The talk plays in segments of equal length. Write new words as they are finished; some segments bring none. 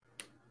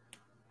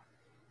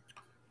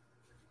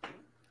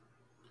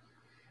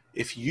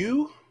if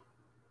you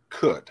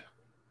could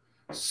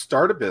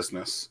start a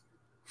business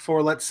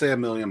for, let's say, $1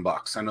 million,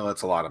 I know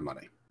that's a lot of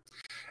money,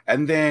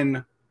 and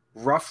then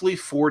roughly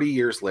 40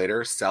 years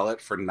later, sell it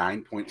for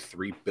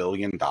 $9.3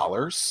 billion,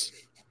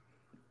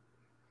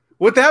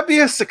 would that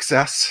be a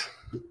success?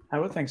 I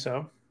would think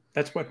so.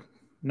 That's what,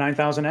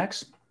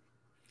 9,000x?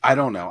 I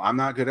don't know. I'm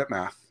not good at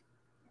math,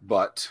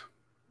 but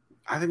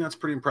I think that's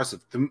pretty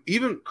impressive. The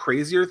even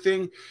crazier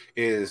thing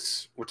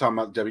is we're talking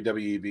about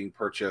WWE being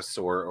purchased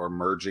or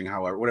merging,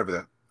 however, whatever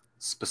the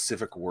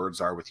specific words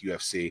are with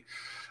UFC.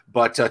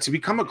 But to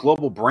become a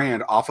global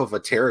brand off of a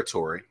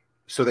territory,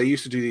 so they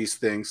used to do these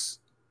things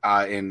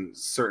in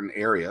certain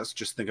areas.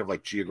 Just think of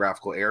like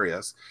geographical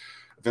areas.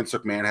 Vince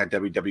McMahon had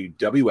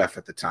WWF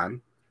at the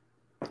time.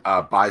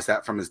 Buys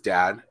that from his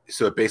dad.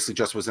 So it basically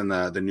just was in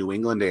the New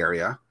England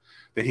area.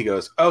 Then he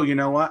goes, oh, you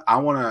know what? I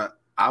want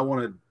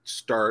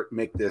to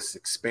make this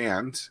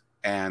expand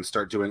and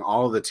start doing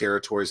all of the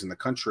territories in the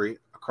country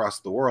across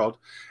the world.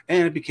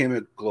 And it became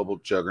a global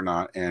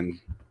juggernaut. And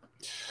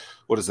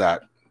what is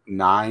that?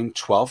 9,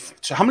 12.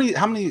 How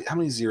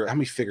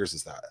many figures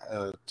is that?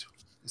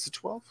 Is it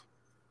 12?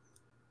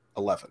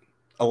 11.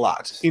 A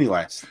lot.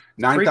 Anyway,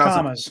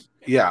 9,000.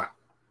 Yeah.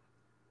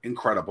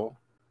 Incredible.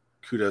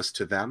 Kudos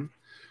to them.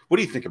 What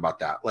do you think about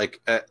that?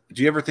 Like,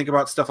 do you ever think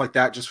about stuff like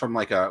that just from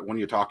like when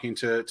you're talking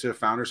to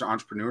founders or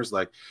entrepreneurs,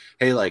 like,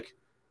 hey, like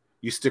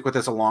you stick with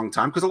this a long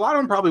time? Because a lot of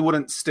them probably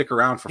wouldn't stick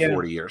around for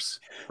 40 years,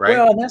 right?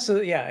 Well,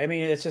 and I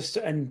mean, it's just,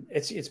 and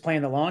it's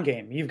playing the long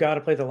game. You've got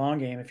to play the long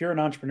game. If you're an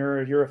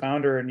entrepreneur, you're a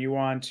founder and you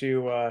want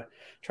to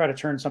try to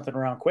turn something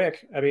around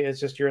quick, I mean, it's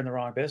just, you're in the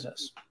wrong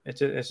business.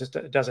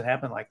 It doesn't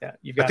happen like that.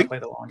 You've got to play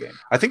the long game.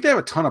 I think they have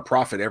a ton of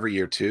profit every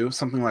year too.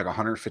 Something like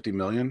 150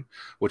 million,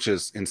 which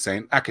is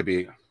insane. That could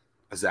be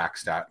a Zach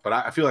stat, but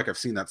I feel like I've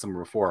seen that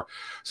somewhere before.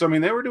 So, I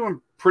mean, they were doing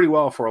pretty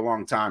well for a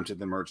long time to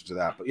then merge into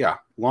that. But yeah,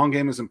 long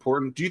game is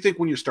important. Do you think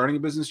when you're starting a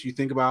business, you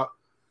think about,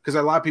 because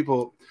a lot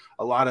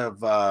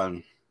of I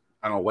don't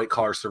know, white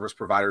collar service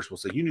providers will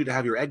say you need to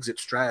have your exit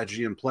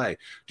strategy in play.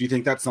 Do you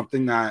think that's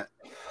something that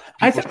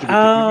I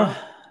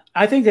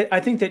think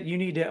that you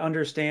need to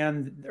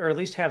understand, or at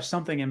least have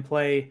something in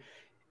play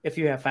if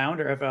you have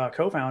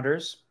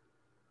co-founders.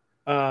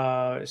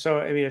 So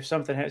I mean, if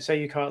something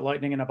say you caught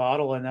lightning in a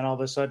bottle, and then all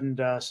of a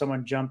sudden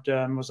someone jumped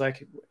and was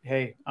like,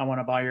 "Hey, I want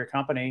to buy your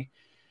company."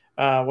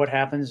 What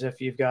happens if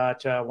you've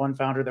got one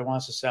founder that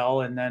wants to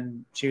sell, and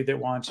then two that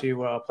want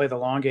to play the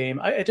long game?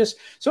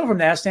 So from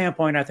that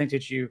standpoint, I think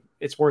that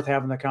it's worth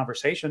having the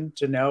conversation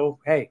to know,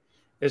 hey,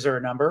 is there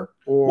a number,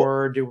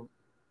 or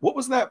what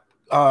was that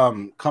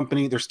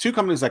company? There's two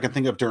companies I can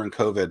think of during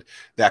COVID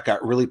that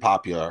got really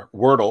popular.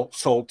 Wordle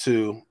sold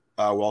to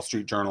Wall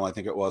Street Journal, I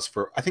think it was,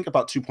 for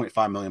about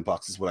 $2.5 million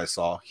is what I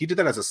saw. He did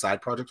that as a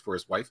side project for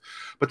his wife.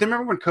 But then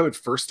remember when COVID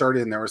first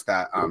started and there was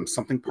that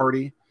something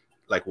party,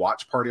 like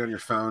watch party on your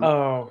phone?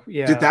 Oh,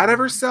 yeah. Did that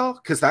ever sell?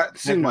 Because that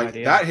seemed like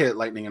that hit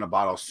lightning in a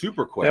bottle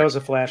super quick. That was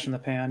a flash in the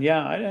pan.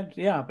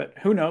 Yeah, but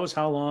who knows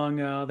how long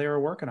they were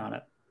working on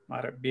it.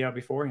 Might be out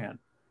beforehand.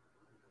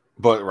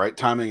 But right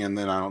timing, and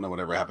then I don't know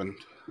whatever happened.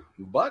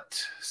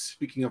 But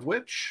speaking of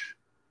which,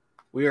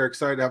 we are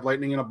excited to have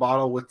lightning in a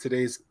bottle with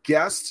today's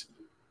guest,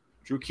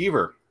 Drew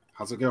Keever.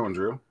 How's it going,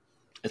 Drew?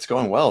 It's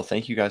going well.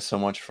 Thank you guys so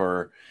much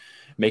for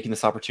making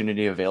this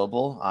opportunity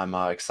available. I'm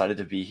excited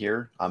to be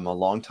here. I'm a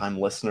longtime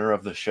listener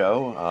of the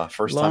show.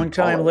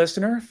 Long-time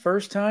listener,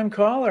 first-time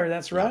caller.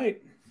 That's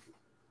right.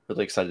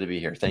 Really excited to be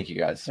here. Thank you,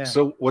 guys. Yeah.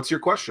 So what's your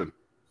question?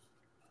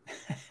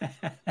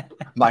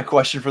 My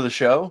question for the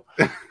show?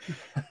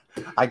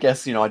 I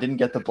guess, I didn't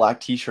get the black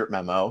t-shirt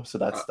memo. So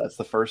that's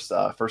the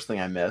first thing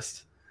I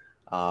missed.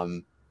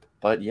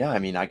 But yeah, I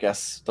mean, I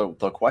guess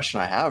the question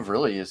I have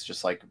really is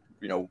just like,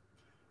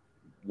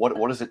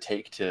 what does it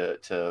take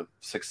to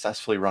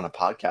successfully run a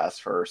podcast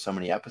for so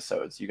many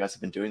episodes? You guys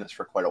have been doing this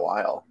for quite a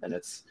while, and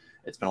it's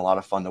been a lot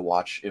of fun to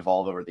watch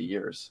evolve over the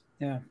years.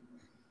 Yeah.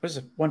 What is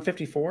it?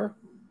 154?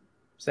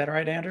 Is that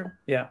right, Andrew?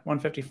 Yeah.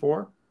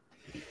 154.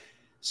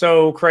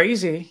 So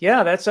crazy.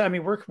 Yeah.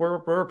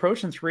 We're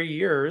approaching 3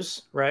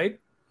 years, right?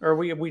 Or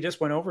we just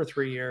went over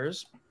 3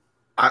 years.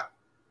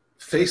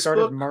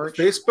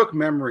 Facebook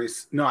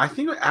memories. No, I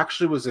think it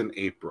actually was in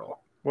April.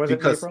 Was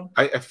it in April?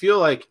 I feel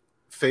like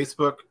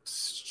Facebook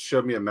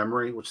showed me a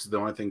memory, which is the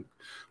only thing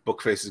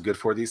Bookface is good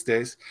for these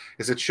days,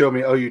 is it showed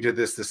me, oh, you did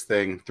this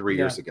thing 3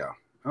 years ago.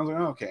 I was like,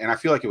 oh, okay. And I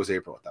feel like it was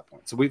April at that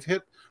point. So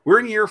we're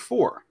in year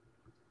 4.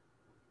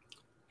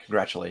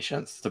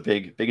 Congratulations. It's a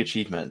big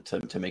achievement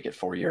to make it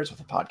 4 years with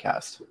a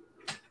podcast.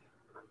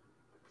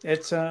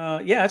 It's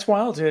it's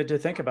wild to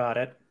think about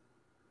it,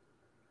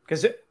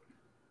 because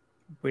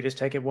we just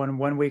take it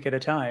one week at a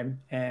time.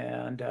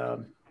 And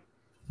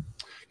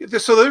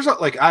so there's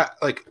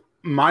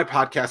my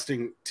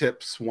podcasting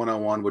tips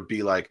 101 would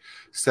be like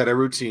set a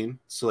routine.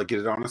 So like get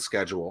it on a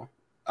schedule,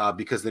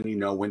 because then you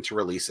know when to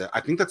release it.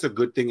 I think that's a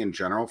good thing in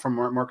general from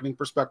a marketing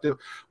perspective,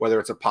 whether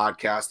it's a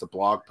podcast, a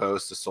blog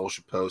post, a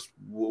social post,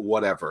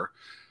 whatever,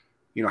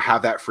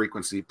 have that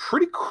frequency.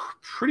 Pretty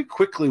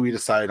quickly we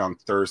decided on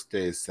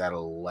Thursdays at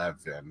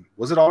 11.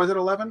 Was it always at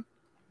 11?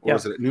 or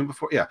was it at noon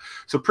before? Yeah.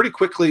 So pretty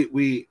quickly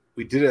we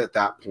did it at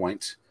that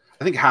point.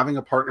 I think having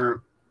a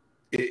partner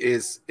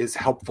is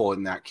helpful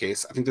in that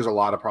case. I think there's a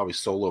lot of probably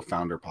solo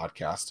founder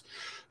podcasts.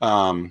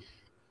 I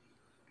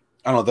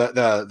don't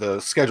know, the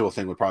schedule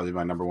thing would probably be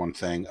my number one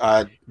thing.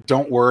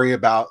 Don't worry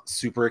about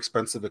super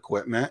expensive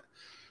equipment.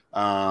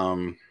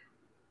 So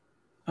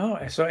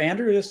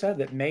Andrew just said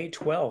that May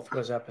 12th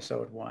was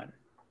episode 1.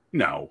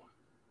 No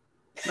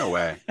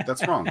way.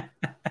 That's wrong.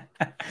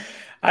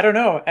 I don't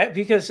know,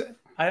 because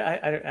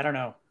I don't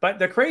know. But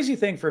the crazy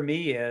thing for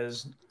me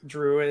is,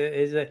 Drew,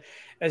 is that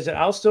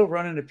I'll still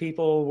run into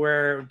people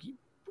where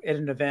at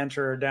an event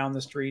or down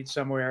the street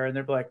somewhere, and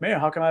they're like, "Man,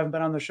 how come I haven't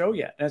been on the show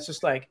yet?" And it's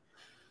just like,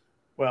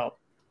 well,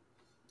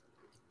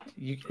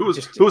 who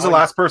was the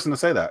last person to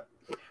say that?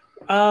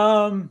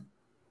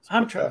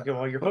 I'm trying to go.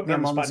 Well, you're putting me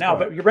on the spot now.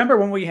 But you remember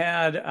when we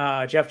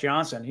had Jeff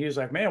Johnson? He was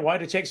like, "Man, why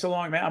did it take so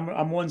long, man? I'm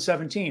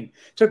 117. It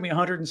took me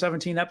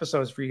 117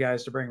 episodes for you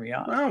guys to bring me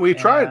on." Well, we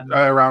tried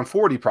around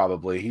 40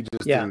 probably. He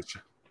just didn't.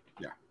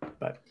 Yeah.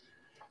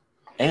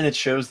 And it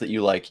shows that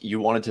you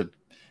wanted to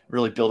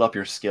really build up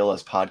your skill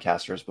as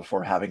podcasters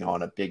before having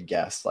on a big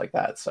guest like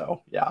that.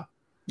 So yeah.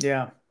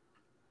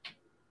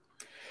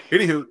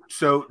 Anywho,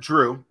 so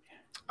Drew,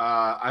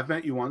 I've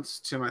met you once.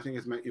 Tim, I think,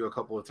 has met you a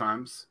couple of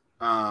times.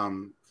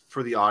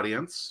 For the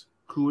audience,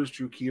 who is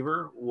Drew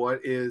Keever?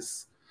 What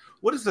is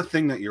the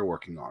thing that you're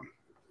working on?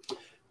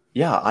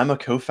 Yeah, I'm a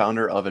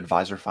co-founder of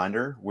Advisor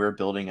Finder. We're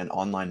building an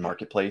online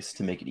marketplace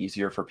to make it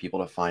easier for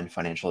people to find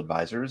financial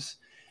advisors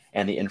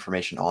and the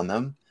information on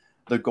them.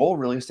 The goal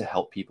really is to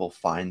help people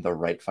find the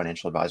right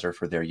financial advisor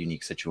for their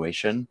unique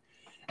situation.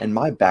 And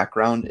my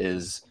background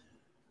is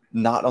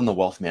not on the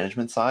wealth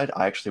management side.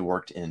 I actually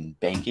worked in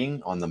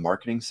banking on the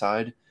marketing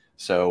side.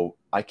 So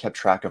I kept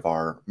track of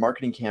our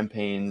marketing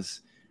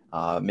campaigns,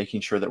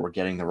 making sure that we're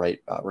getting the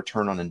right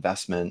return on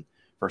investment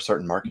for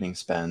certain marketing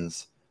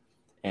spends.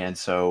 And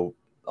so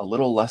a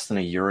little less than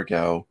a year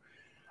ago,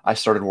 I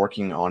started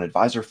working on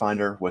Advisor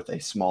Finder with a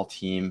small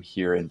team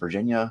here in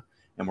Virginia.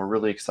 And we're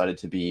really excited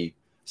to be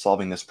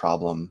solving this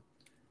problem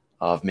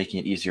of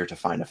making it easier to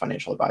find a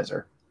financial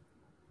advisor.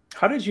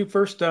 How did you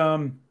first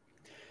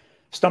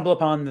stumble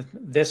upon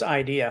this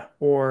idea,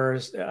 or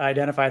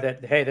identify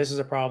that, hey, this is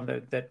a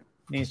problem that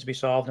needs to be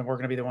solved and we're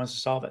going to be the ones to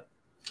solve it?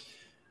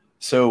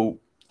 So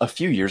a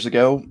few years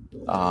ago,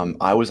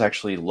 I was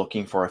actually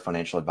looking for a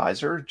financial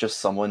advisor, just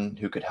someone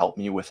who could help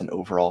me with an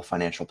overall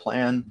financial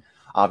plan.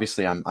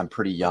 Obviously, I'm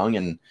pretty young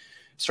and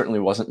certainly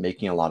wasn't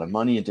making a lot of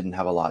money and didn't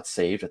have a lot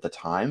saved at the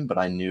time, but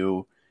I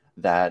knew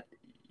that,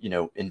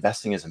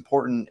 investing is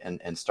important,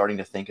 and starting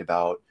to think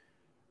about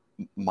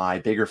my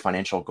bigger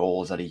financial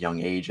goals at a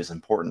young age is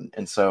important.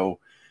 And so,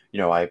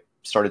 I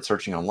started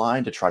searching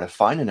online to try to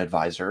find an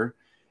advisor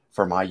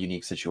for my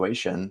unique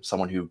situation,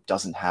 someone who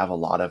doesn't have a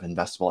lot of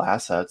investable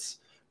assets,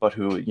 but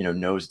who,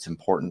 knows it's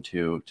important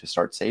to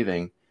start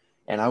saving.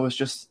 And I was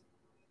just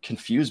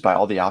confused by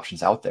all the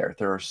options out there.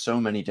 There are so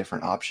many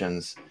different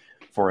options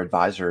for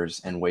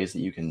advisors and ways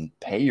that you can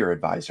pay your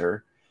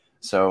advisor.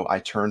 So I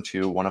turned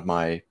to one of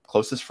my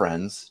closest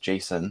friends,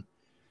 Jason.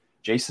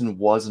 Jason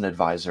was an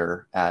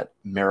advisor at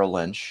Merrill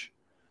Lynch,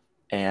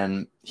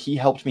 and he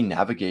helped me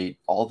navigate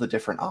all the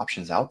different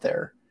options out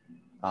there.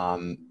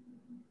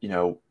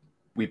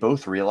 We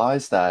both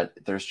realized that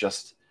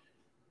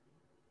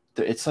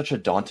it's such a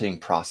daunting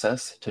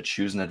process to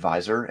choose an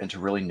advisor and to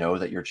really know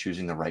that you're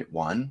choosing the right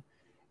one.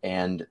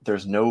 And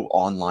there's no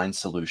online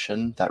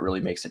solution that really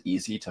makes it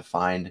easy to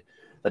find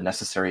the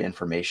necessary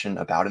information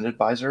about an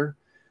advisor.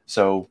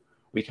 So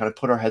we kind of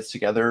put our heads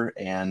together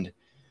and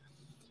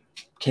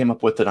came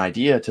up with an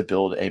idea to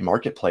build a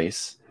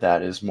marketplace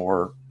that is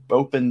more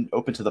open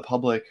to the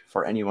public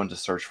for anyone to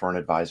search for an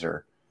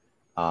advisor,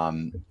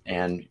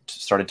 and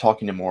started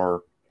talking to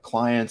more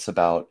clients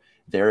about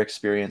their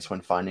experience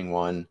when finding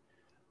one,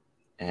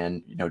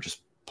 and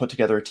just put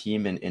together a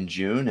team in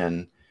June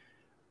and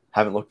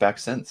haven't looked back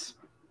since.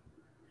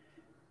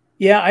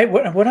 Yeah,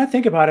 when I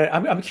think about it,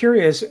 I'm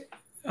curious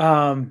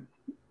on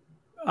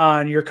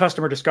your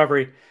customer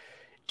discovery.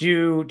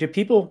 Do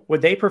people,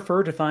 would they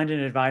prefer to find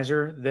an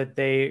advisor that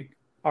they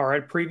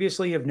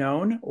previously have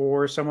known,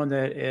 or someone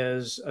that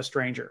is a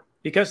stranger?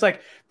 Because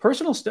like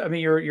personal stuff, I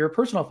mean, your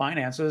personal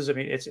finances, I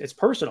mean, it's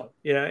personal,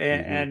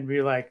 and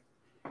we're like,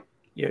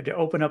 to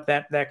open up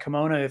that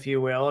kimono, if you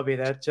will. I mean,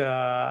 that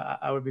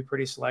I would be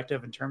pretty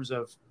selective in terms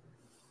of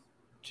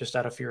just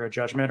out of fear of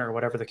judgment or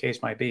whatever the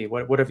case might be.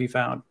 What have you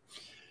found?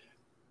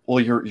 Well,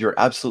 you're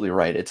absolutely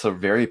right. It's a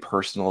very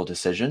personal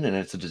decision, and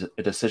it's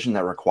a decision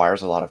that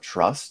requires a lot of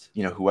trust.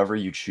 Whoever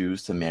you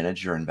choose to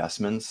manage your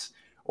investments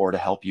or to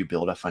help you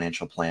build a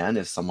financial plan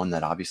is someone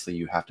that obviously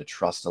you have to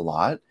trust a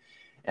lot.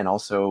 And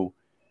also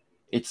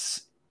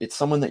it's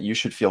someone that you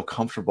should feel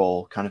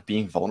comfortable kind of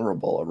being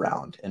vulnerable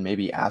around, and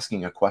maybe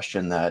asking a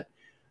question that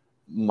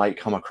might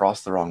come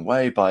across the wrong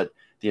way, but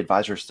the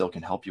advisor still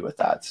can help you with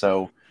that.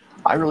 So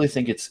I really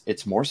think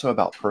it's more so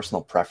about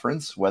personal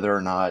preference, whether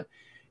or not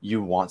you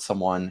want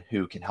someone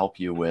who can help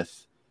you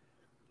with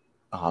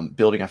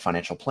building a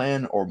financial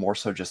plan, or more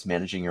so just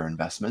managing your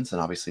investments.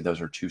 And obviously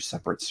those are two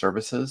separate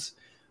services.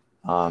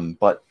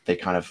 but they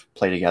kind of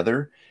play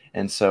together.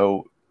 And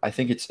so I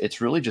think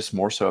it's really just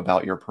more so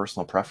about your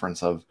personal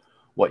preference of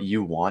what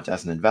you want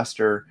as an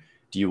investor.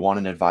 Do you want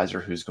an advisor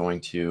who's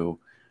going to,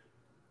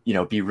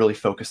 be really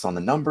focused on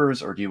the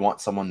numbers, or do you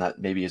want someone that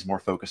maybe is more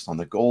focused on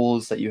the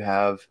goals that you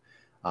have?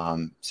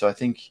 So I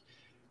think,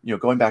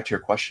 going back to your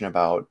question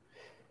about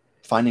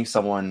finding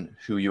someone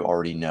who you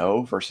already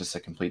know versus a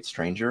complete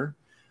stranger,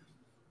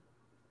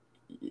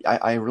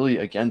 I really,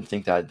 again,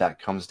 think that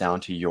comes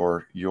down to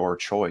your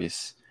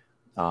choice.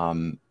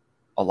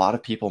 A lot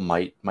of people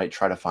might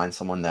try to find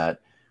someone that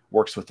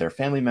works with their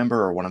family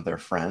member or one of their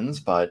friends,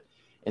 but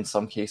in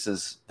some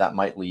cases that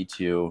might lead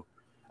to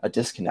a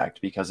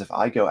disconnect, because if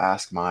I go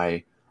ask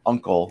my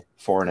uncle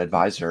for an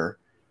advisor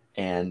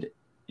and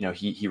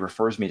he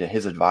refers me to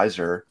his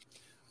advisor,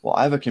 well,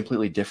 I have a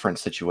completely different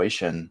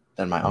situation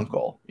than my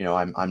uncle.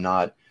 I'm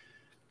not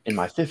in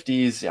my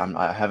 50s.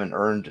 I haven't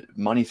earned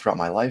money throughout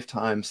my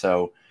lifetime,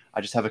 so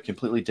I just have a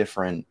completely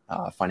different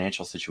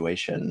financial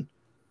situation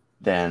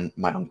than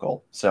my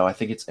uncle. So I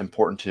think it's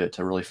important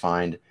to really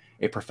find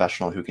a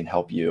professional who can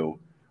help you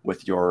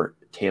with your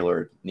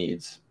tailored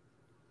needs.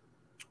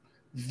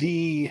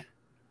 The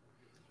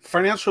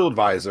financial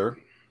advisor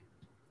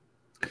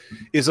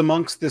is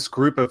amongst this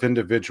group of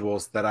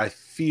individuals that I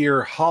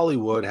fear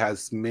Hollywood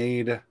has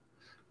made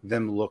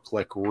them look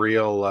like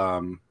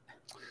real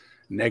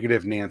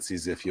negative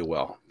Nancy's, if you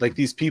will. Like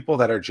these people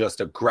that are just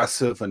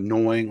aggressive,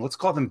 annoying. Let's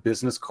call them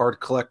business card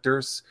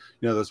collectors.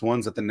 Those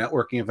ones at the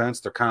networking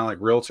events, they're kind of like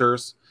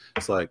realtors.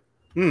 It's like,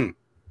 don't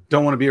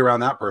want to be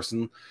around that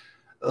person.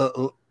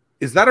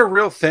 Is that a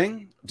real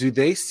thing? Do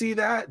they see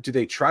that? Do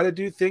they try to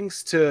do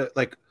things to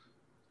like?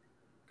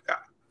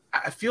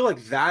 I feel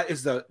like that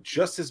is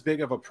just as big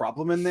of a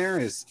problem in there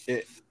is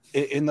it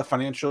in the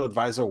financial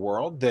advisor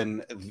world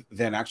than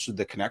actually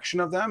the connection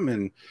of them.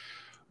 And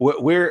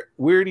where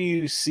do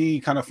you see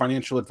kind of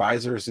financial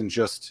advisors and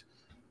just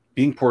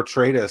being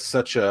portrayed as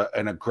such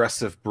an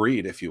aggressive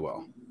breed, if you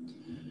will?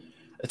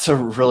 It's a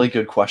really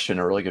good question,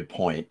 a really good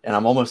point. And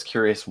I'm almost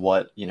curious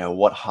what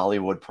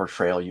Hollywood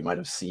portrayal you might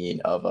have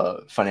seen of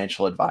a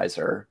financial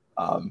advisor.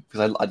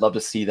 Because I'd love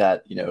to see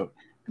that,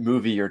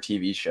 movie or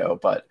TV show.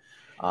 But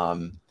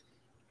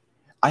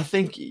I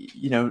think,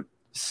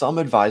 some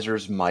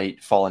advisors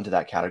might fall into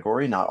that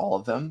category, not all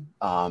of them.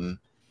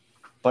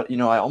 But,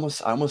 I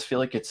almost feel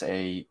like it's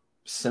a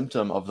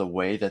symptom of the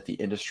way that the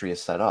industry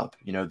is set up.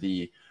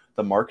 The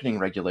marketing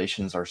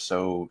regulations are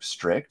so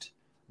strict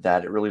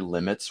that it really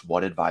limits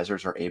what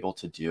advisors are able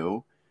to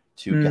do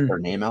to get their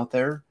name out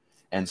there.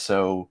 And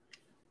so,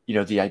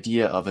 the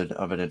idea of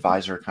an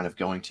advisor kind of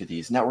going to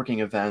these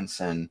networking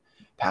events and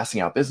passing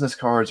out business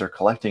cards or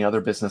collecting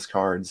other business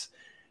cards,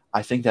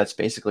 I think that's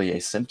basically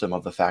a symptom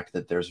of the fact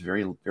that there's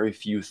very, very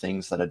few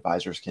things that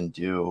advisors can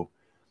do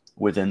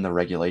within the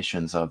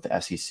regulations of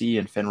the SEC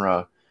and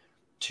FINRA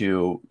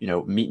to,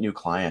 meet new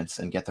clients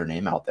and get their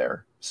name out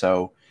there.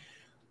 So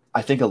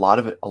I think a lot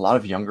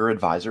of younger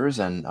advisors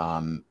and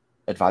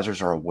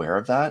advisors are aware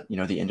of that.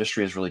 The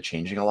industry is really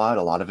changing a lot.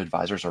 A lot of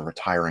advisors are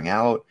retiring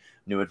out.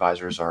 New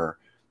advisors are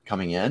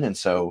coming in. And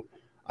so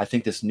I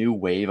think this new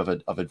wave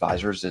of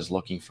advisors is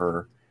looking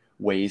for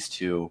ways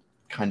to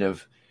kind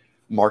of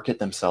market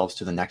themselves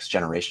to the next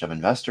generation of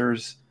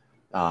investors.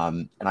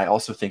 And I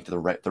also think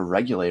that the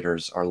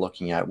regulators are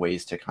looking at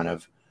ways to kind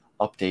of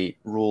update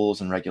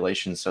rules and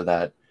regulations so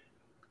that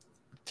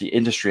the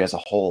industry as a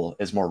whole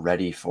is more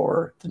ready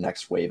for the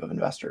next wave of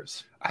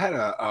investors.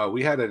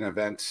 We had an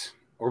event,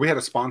 or we had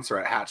a sponsor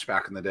at Hatch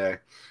back in the day,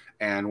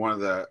 and one of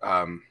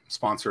the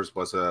sponsors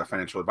was a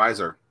financial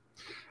advisor,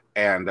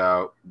 and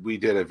we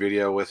did a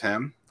video with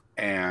him,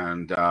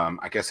 and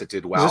I guess it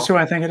did well. Is this who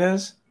I think it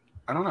is?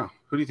 I don't know.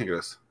 Who do you think it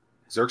is?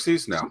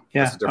 Xerxes? No.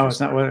 Yeah. Oh, it's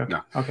not what.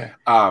 No. Okay.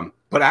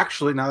 But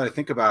actually, now that I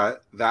think about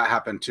it, that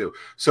happened too.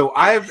 So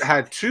I've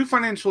had two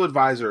financial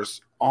advisors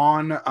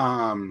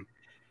on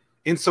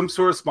in some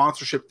sort of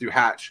sponsorship through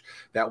Hatch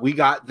that we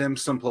got them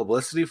some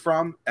publicity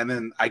from, and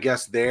then I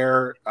guess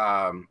their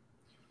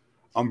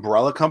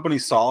umbrella company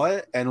saw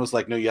it and was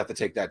like, "No, you have to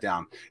take that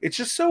down." It's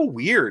just so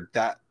weird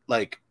that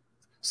like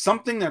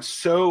something that's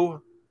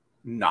so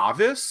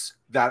novice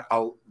that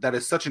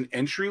is such an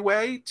entry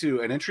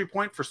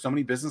point for so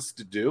many businesses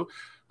to do,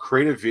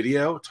 create a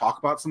video, talk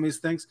about some of these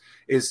things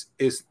is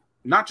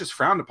not just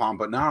frowned upon,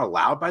 but not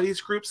allowed by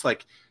these groups.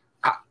 Like,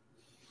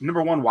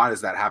 number one, why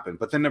does that happen?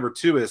 But then number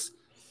two is,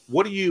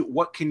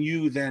 what can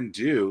you then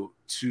do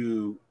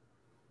to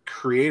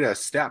create a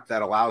step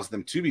that allows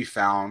them to be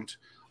found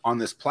on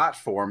this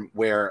platform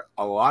where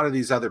a lot of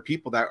these other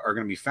people that are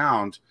going to be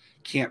found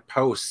can't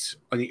post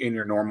in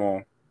your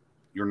normal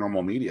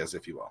medias,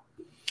 if you will?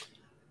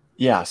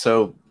 Yeah.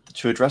 So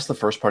to address the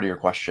first part of your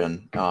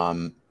question,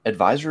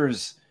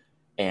 advisors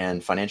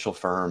and financial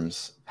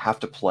firms have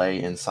to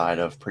play inside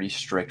of pretty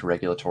strict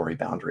regulatory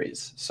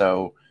boundaries.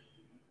 So,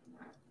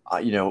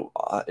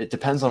 it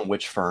depends on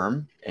which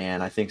firm.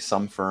 And I think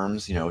some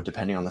firms,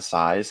 depending on the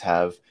size,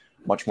 have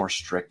much more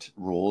strict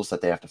rules that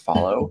they have to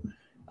follow.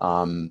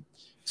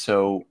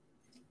 So,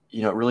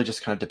 it really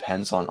just kind of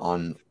depends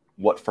on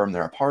what firm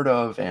they're a part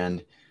of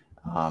and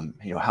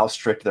how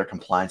strict their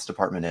compliance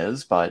department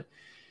is. But,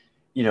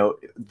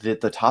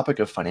 the topic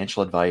of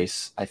financial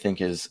advice, I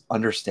think, is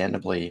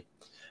understandably,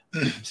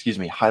 excuse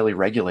me, highly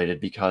regulated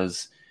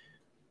because,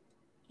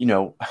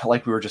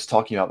 like we were just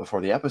talking about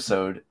before the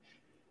episode,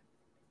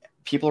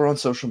 people are on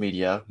social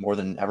media more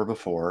than ever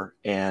before,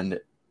 and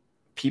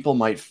people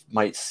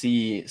might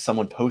see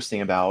someone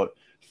posting about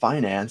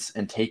finance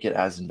and take it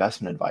as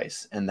investment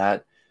advice, and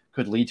that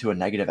could lead to a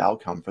negative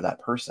outcome for that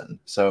person.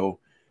 So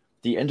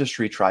the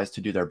industry tries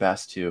to do their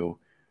best to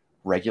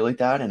regulate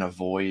that and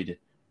avoid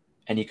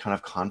any kind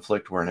of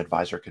conflict where an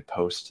advisor could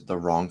post the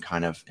wrong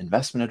kind of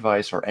investment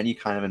advice or any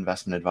kind of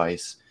investment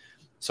advice.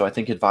 So I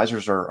think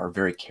advisors are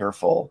very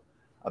careful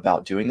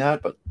about doing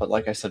that. But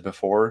like I said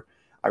before,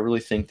 I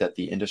really think that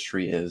the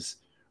industry is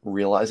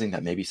realizing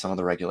that maybe some of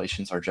the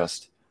regulations are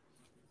just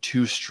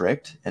too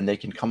strict, and they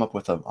can come up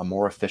with a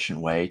more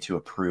efficient way to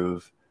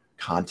approve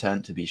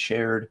content to be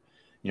shared.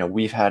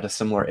 We've had a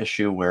similar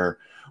issue where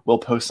we'll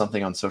post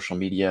something on social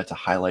media to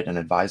highlight an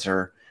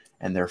advisor,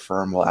 and their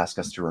firm will ask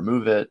us to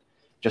remove it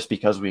just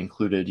because we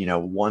included,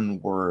 one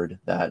word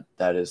that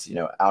is,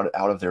 out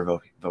of their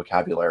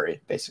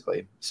vocabulary,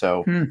 basically.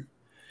 So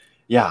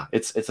yeah,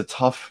 it's a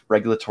tough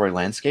regulatory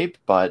landscape,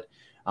 but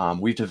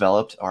we've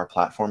developed our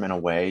platform in a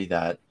way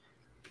that,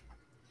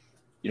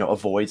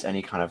 avoids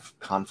any kind of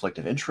conflict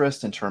of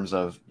interest in terms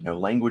of,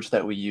 language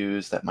that we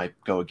use that might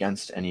go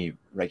against any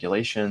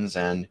regulations.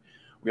 And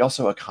we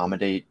also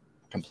accommodate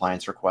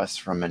compliance requests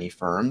from many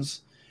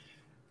firms,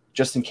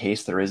 just in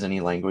case there is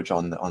any language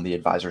on the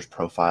advisor's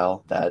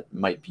profile that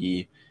might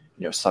be,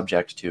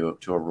 subject to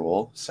a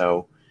rule.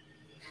 So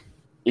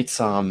it's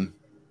I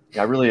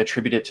really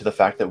attribute it to the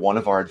fact that one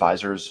of our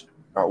advisors,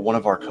 or one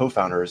of our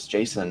co-founders,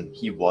 Jason,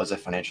 he was a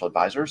financial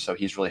advisor, so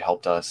he's really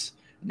helped us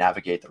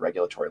navigate the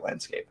regulatory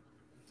landscape.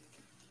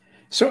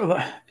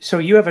 So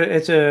you have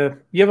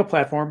a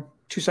platform,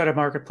 two-sided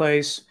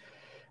marketplace.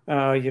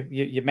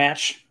 You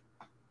match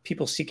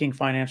people seeking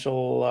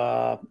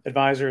financial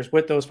advisors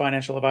with those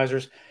financial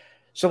advisors.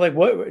 So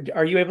what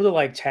are you able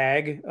to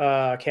tag,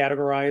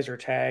 categorize, or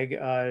tag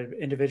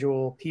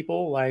individual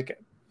people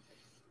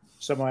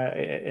somewhere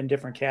in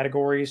different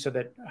categories, so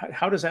that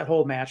how does that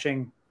whole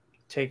matching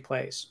take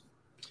place?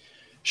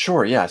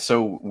 Sure. Yeah.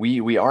 So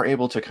we are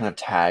able to kind of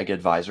tag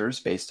advisors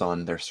based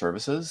on their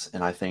services.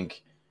 And I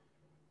think,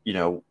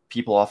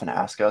 people often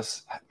ask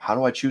us, how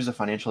do I choose a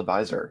financial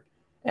advisor?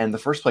 And the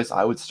first place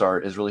I would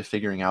start is really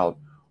figuring out,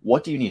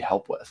 what do you need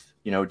help with?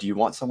 Do you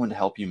want someone to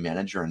help you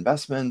manage your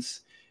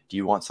investments? Do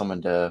you want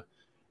someone to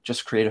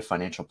just create a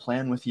financial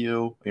plan with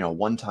you, a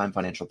one-time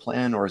financial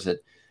plan? Or is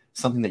it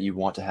something that you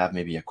want to have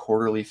maybe a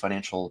quarterly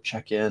financial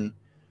check-in?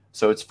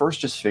 So it's first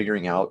just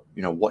figuring out,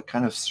 what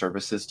kind of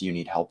services do you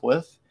need help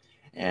with?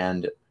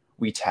 And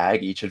we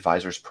tag each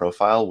advisor's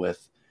profile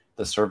with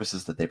the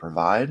services that they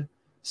provide.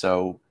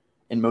 So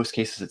in most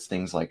cases, it's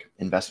things like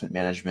investment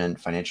management,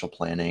 financial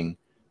planning,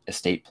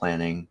 estate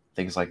planning,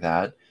 things like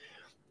that.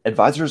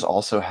 Advisors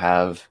also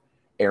have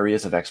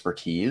areas of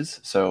expertise.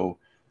 So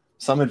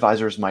some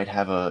advisors might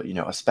have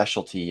a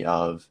specialty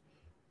of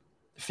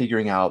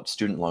figuring out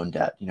student loan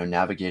debt,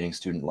 navigating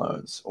student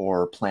loans,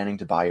 or planning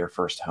to buy your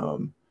first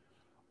home,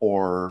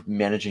 or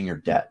managing your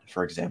debt,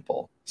 for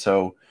example.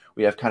 So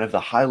we have kind of the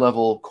high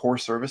level core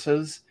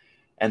services,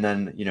 and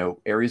then,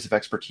 areas of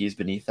expertise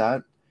beneath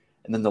that.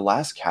 And then the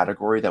last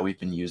category that we've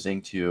been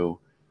using to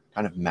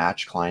kind of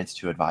match clients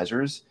to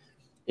advisors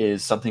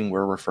is something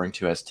we're referring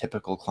to as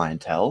typical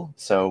clientele.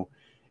 So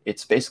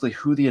it's basically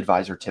who the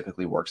advisor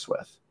typically works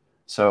with.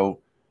 So,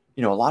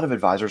 a lot of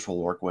advisors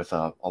will work with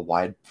a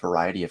wide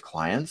variety of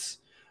clients,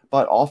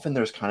 but often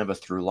there's kind of a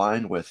through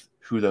line with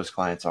who those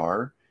clients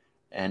are.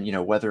 And,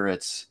 whether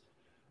it's,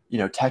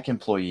 tech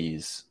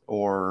employees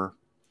or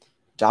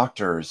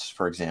doctors,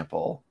 for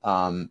example,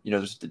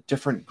 there's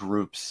different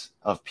groups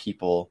of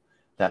people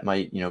that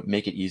might,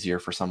 make it easier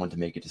for someone to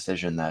make a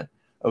decision that,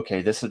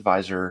 okay, this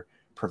advisor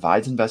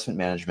provides investment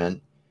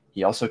management.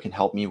 He also can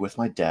help me with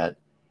my debt,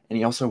 and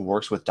he also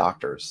works with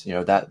doctors.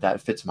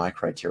 That fits my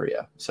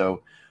criteria.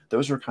 So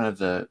those are kind of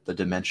the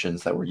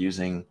dimensions that we're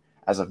using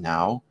as of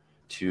now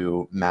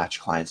to match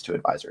clients to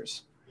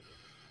advisors.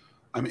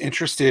 I'm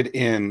interested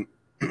in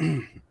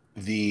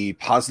the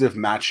positive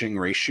matching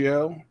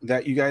ratio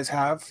that you guys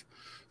have.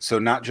 So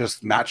not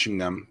just matching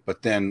them,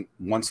 but then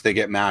once they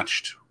get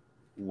matched,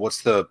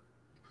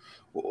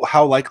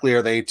 how likely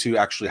are they to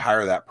actually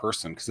hire that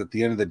person? Because at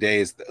the end of the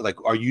day,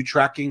 are you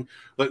tracking,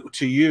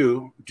 do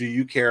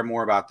you care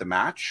more about the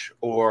match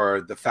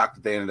or the fact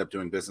that they ended up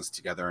doing business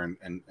together,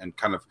 and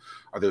kind of,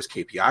 are those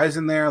KPIs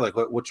in there?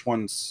 Which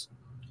one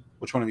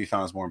have you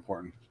found is more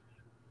important?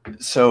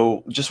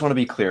 So just want to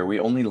be clear, we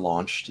only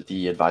launched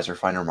the Advisor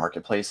Finder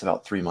Marketplace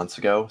about 3 months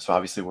ago. So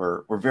obviously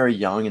we're very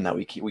young in that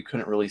we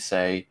couldn't really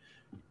say,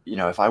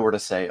 if I were to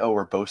say, oh,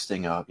 we're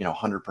boasting a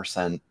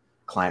 100%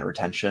 client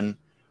retention,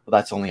 well,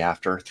 that's only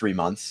after 3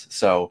 months.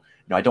 So,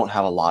 I don't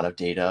have a lot of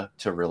data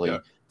to really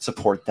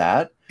support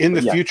that. In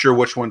the future,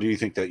 which one do you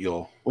think that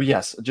you'll? Well,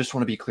 yes, I just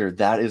want to be clear.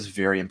 That is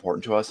very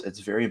important to us. It's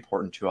very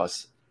important to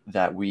us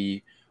that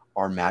we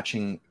are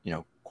matching,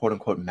 quote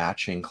unquote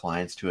matching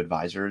clients to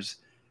advisors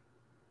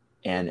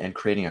and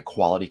creating a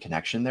quality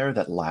connection there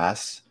that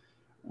lasts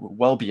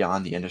well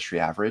beyond the industry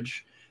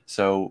average.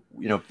 So,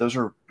 those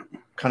are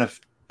kind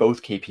of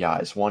both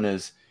KPIs. One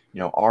is,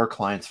 our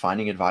clients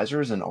finding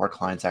advisors and our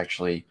clients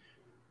actually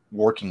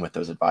working with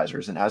those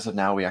advisors. And as of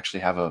now, we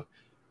actually have a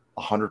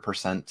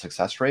 100%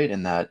 success rate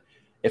in that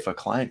if a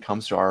client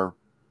comes to our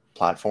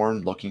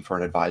platform looking for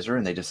an advisor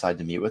and they decide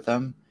to meet with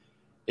them,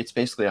 it's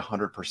basically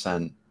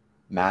 100%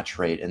 match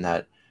rate in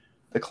that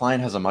the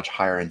client has a much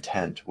higher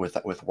intent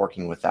with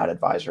working with that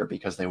advisor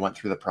because they went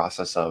through the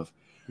process of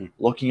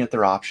looking at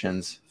their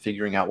options,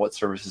 figuring out what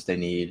services they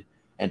need,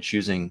 and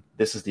choosing,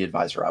 this is the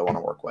advisor I want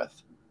to work with.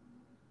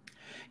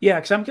 Yeah,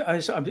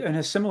 because I'm in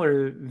a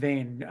similar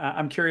vein.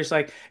 I'm curious,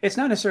 like, it's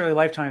not necessarily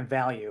lifetime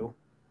value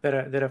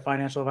that a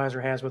financial advisor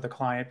has with a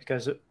client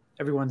because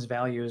everyone's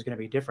value is going to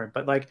be different.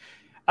 But like,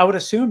 I would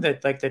assume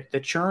that like the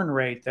churn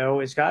rate though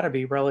has got to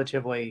be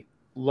relatively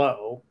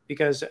low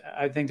because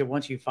I think that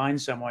once you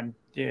find someone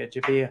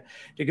to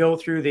go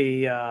through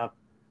the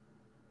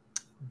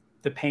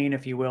pain,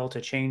 if you will,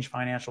 to change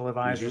financial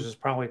advisors is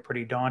probably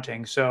pretty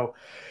daunting. So,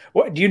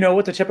 what do you know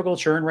what the typical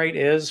churn rate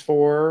is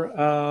for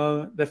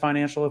the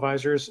financial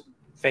advisors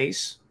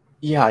face?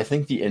 Yeah, I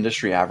think the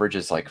industry average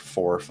is like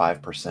 4 or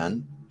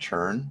 5%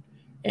 churn.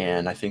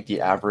 And I think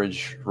the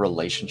average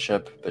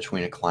relationship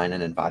between a client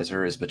and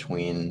advisor is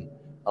between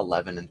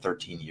 11 and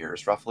 13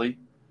 years, roughly,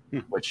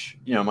 which,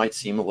 might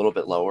seem a little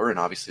bit lower. And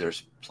obviously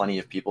there's plenty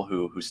of people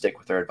who stick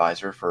with their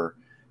advisor for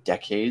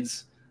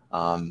decades.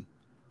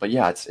 But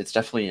yeah, it's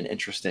definitely an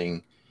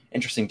interesting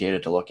data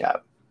to look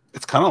at.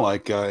 It's kind of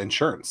like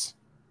insurance,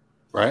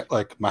 right?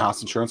 Like my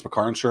house insurance, my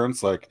car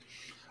insurance. Like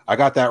I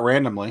got that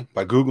randomly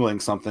by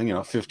Googling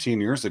something, 15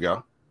 years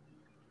ago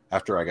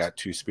after I got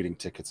 2 speeding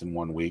tickets in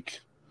 1 week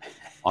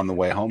on the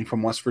way home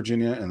from West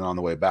Virginia and on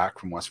the way back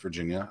from West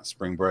Virginia,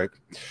 spring break.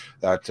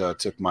 That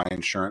took my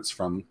insurance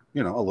from,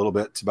 a little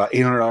bit to about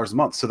 $800 a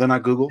month. So then I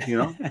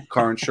Googled,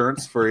 car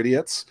insurance for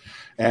idiots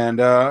and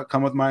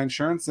come with my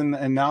insurance.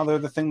 And now they're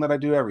the thing that I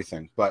do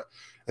everything. And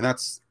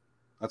that's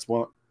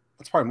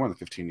probably more than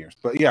 15 years.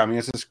 But yeah, I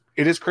mean,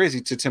 it is crazy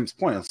to Tim's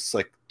point. It's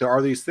like, there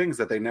are these things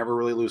that they never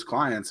really lose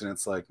clients. And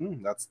it's like,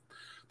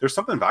 there's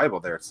something valuable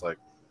there. It's like,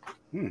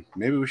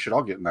 maybe we should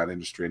all get in that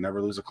industry and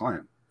never lose a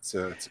client.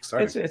 It's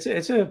exciting.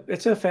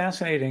 It's a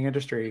fascinating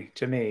industry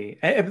to me.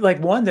 Like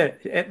one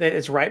that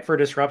it's ripe for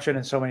disruption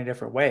in so many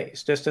different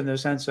ways. Just in the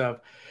sense of,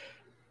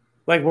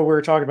 like what we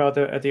were talking about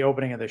at the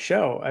opening of the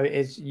show,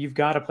 is you've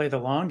got to play the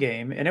long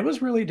game, and it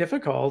was really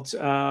difficult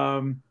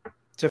to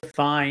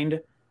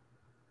find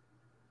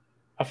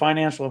a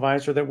financial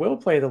advisor that will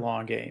play the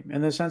long game.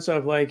 In the sense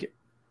of like,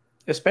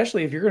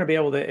 especially if you're going to be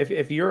able to,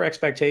 if your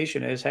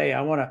expectation is, hey,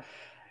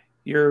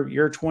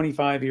 you're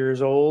 25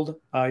 years old,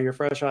 you're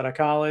fresh out of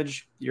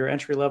college, your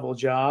entry-level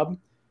job,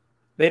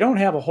 they don't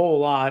have a whole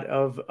lot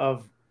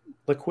of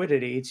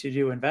liquidity to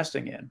do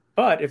investing in.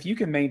 But if you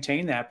can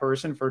maintain that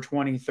person for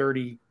 20,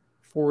 30,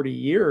 40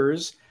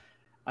 years,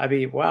 I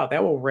mean, wow,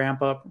 that will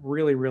ramp up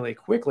really, really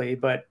quickly.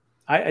 But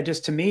I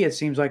just, to me, it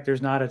seems like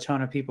there's not a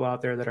ton of people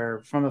out there that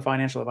are, from a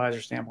financial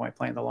advisor standpoint,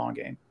 playing the long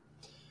game.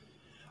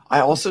 I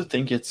also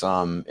think it's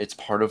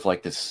part of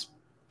like this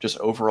just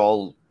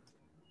overall,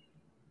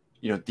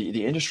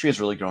 the industry is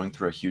really going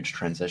through a huge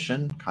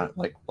transition, kind of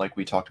like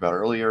we talked about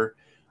earlier.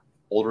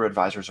 Older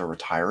advisors are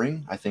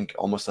retiring. I think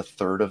almost a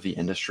third of the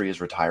industry is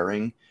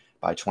retiring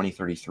by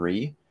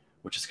 2033,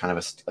 which is kind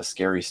of a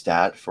scary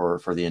stat for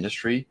the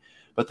industry.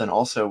 But then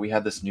also we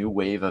have this new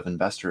wave of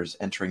investors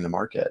entering the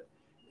market.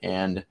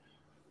 And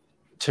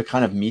to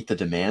kind of meet the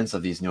demands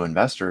of these new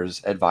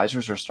investors,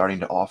 advisors are starting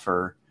to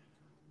offer,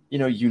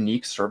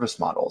 unique service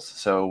models.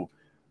 So,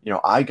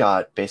 I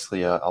got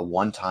basically a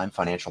one-time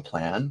financial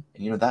plan,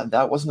 and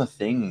that wasn't a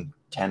thing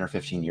 10 or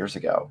 15 years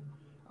ago.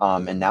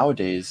 And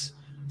nowadays,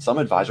 some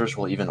advisors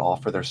will even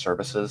offer their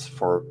services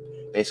for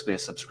basically a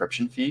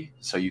subscription fee.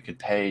 So you could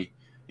pay,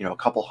 a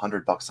couple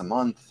 $100 a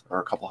month or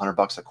a couple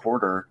 $100 a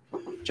quarter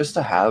just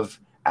to have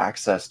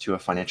access to a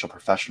financial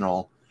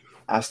professional,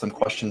 ask them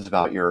questions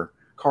about your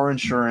car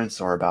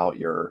insurance or about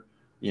you're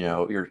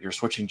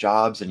switching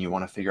jobs and you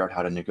want to figure out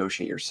how to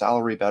negotiate your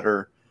salary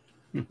better.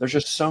 There's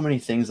just so many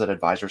things that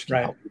advisors can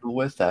help people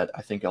with that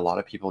I think a lot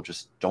of people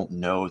just don't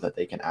know that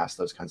they can ask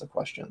those kinds of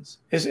questions.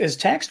 Is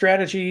tax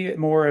strategy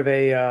more of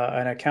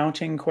an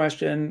accounting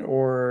question,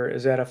 or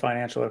is that a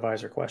financial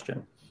advisor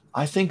question?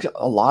 I think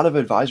a lot of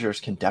advisors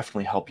can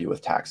definitely help you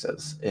with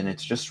taxes, and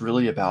it's just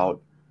really about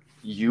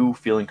you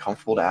feeling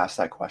comfortable to ask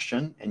that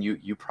question. And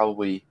you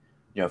probably,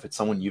 if it's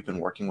someone you've been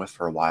working with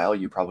for a while,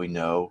 you probably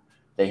know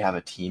they have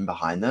a team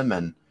behind them,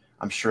 and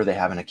I'm sure they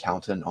have an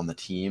accountant on the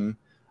team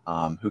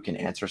who can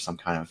answer some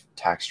kind of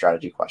tax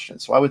strategy question.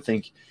 So I would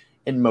think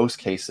in most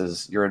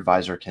cases, your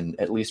advisor can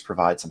at least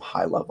provide some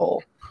high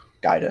level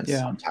guidance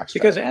on tax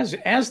strategy. Because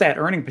as that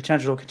earning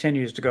potential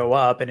continues to go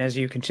up and as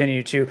you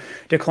continue to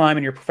climb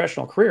in your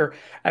professional career,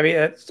 I mean,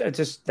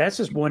 that's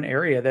just one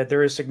area that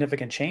there is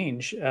significant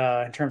change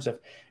in terms of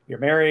you're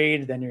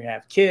married, then you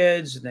have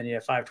kids, and then you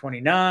have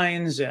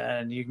 529s,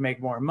 and you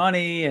make more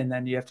money, and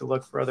then you have to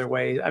look for other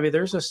ways. I mean,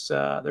 there's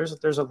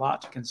a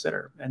lot to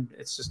consider, and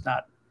it's just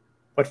not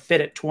what fit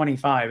at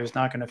 25 is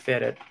not going to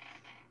fit at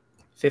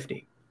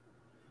 50.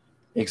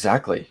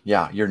 Exactly.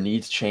 Yeah, your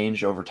needs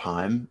change over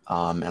time,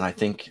 and I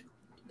think,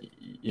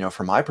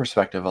 from my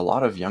perspective, a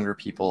lot of younger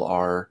people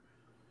are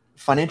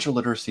financial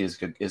literacy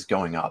is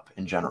going up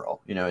in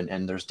general.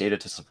 And there's data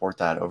to support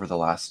that over the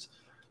last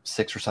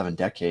 6 or 7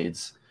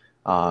 decades.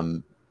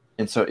 And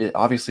so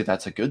obviously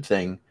that's a good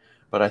thing,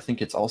 but I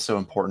think it's also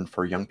important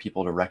for young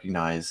people to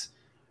recognize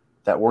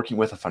that working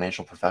with a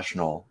financial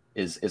professional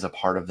is a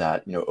part of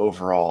that,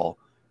 overall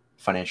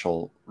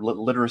financial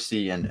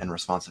literacy and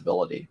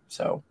responsibility.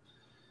 So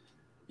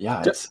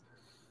yeah,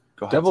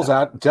 go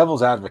ahead.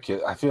 Devil's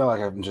advocate. I feel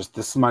like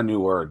this is my new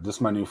word. This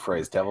is my new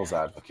phrase, devil's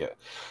advocate.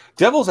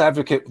 Devil's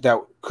advocate that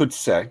could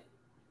say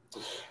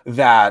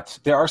that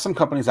there are some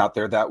companies out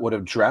there that would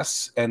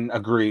address and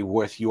agree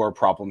with your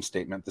problem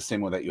statement the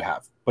same way that you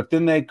have. But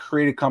then they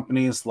created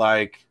companies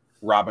like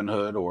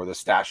Robinhood or the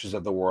Stashes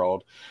of the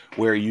world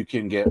where you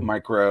can get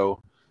micro,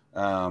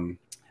 what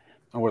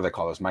do they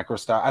call those? Micro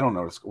stock? I don't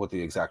know what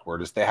the exact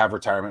word is. They have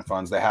retirement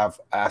funds. They have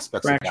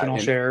aspects fractional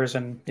of that. shares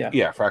and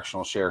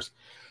fractional shares.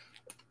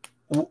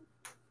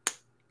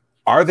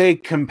 Are they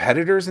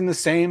competitors in the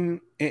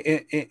same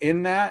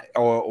in that,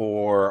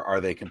 or are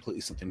they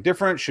completely something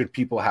different? Should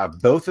people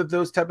have both of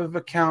those type of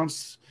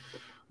accounts?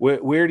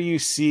 Where do you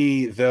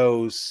see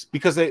those?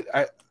 Because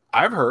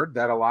I've heard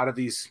that a lot of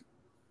these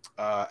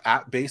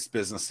app-based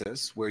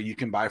businesses where you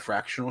can buy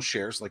fractional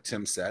shares, like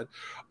Tim said,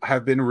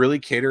 have been really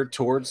catered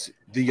towards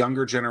the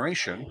younger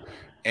generation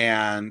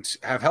and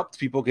have helped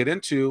people get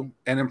into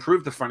and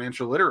improve the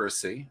financial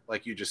literacy,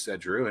 like you just said,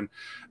 Drew. And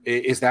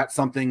is that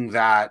something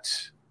that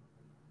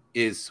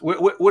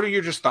what are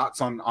your just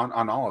thoughts on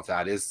all of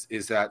that? Is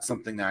that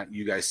something that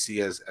you guys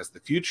see as the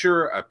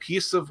future, a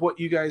piece of what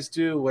you guys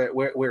do?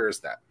 Where is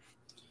that?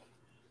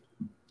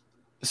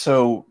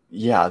 So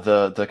yeah,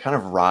 the kind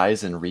of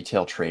rise in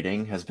retail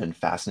trading has been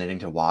fascinating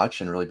to watch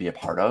and really be a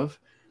part of.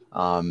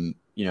 An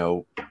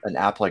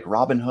app like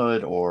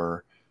Robinhood,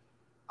 or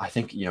I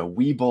think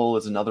Webull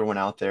is another one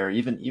out there.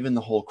 Even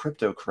the whole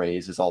crypto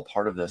craze is all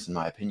part of this, in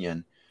my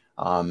opinion.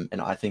 And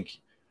I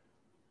think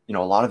a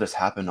lot of this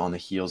happened on the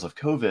heels of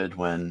COVID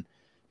when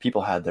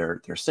people had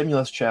their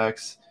stimulus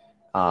checks.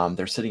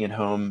 They're sitting at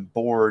home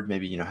bored,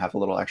 maybe have a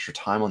little extra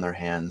time on their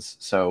hands.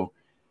 So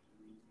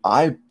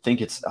I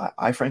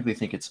frankly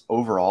think it's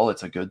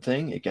a good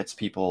thing. It gets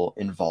people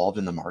involved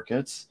in the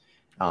markets.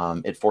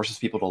 It forces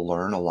people to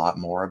learn a lot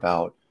more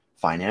about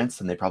finance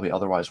than they probably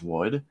otherwise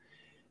would.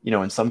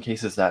 In some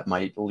cases that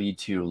might lead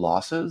to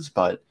losses,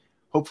 but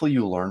hopefully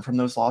you learn from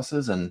those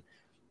losses. And,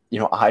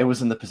 I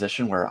was in the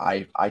position where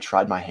I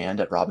tried my hand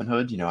at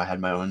Robinhood. I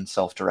had my own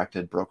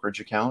self-directed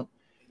brokerage account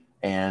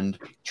and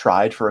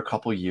tried for a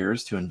couple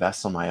years to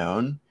invest on my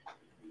own.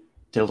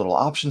 Did a little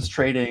options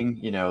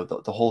trading,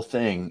 the whole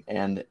thing,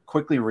 and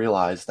quickly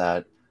realized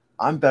that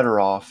I'm better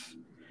off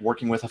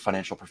working with a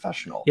financial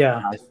professional.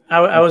 Yeah,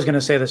 I was going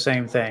to say the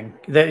same thing.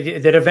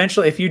 That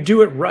eventually, if you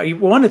do it right,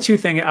 one of two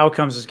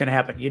outcomes is going to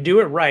happen. You do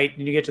it right,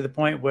 and you get to the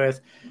point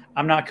with,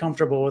 I'm not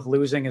comfortable with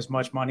losing as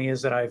much money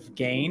as that I've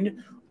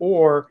gained,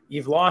 or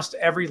you've lost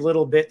every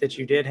little bit that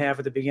you did have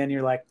at the beginning.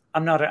 You're like,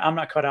 I'm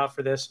not cut out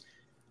for this.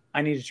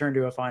 I need to turn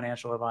to a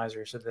financial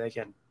advisor so that they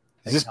can.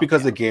 Is this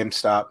because of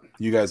GameStop?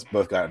 You guys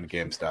both got into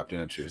GameStop,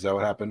 didn't you? Is that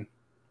what happened?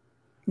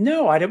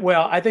 No, I did.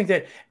 Well, I think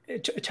that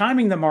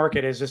timing the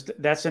market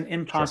that's an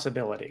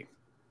impossibility,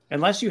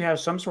 unless you have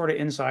some sort of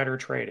insider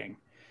trading.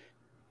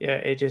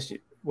 Yeah,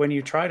 when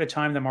you try to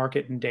time the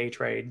market in day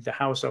trade, the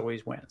house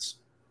always wins.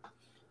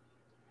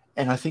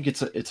 And I think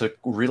it's a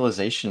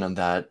realization of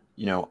that.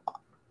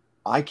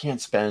 I can't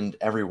spend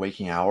every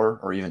waking hour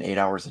or even 8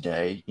 hours a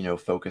day,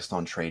 focused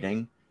on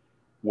trading,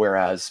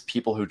 whereas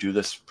people who do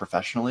this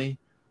professionally,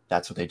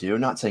 that's what they do.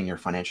 Not saying your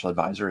financial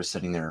advisor is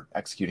sitting there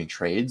executing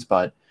trades,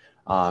 but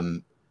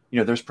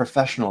there's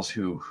professionals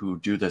who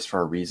do this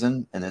for a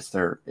reason, and it's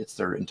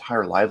their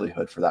entire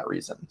livelihood for that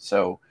reason.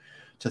 So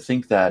to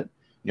think that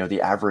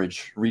the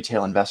average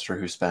retail investor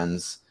who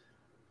spends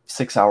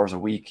 6 hours a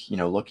week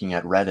looking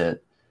at Reddit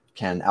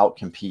can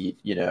outcompete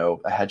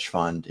a hedge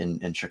fund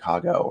in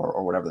Chicago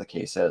or whatever the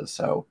case is.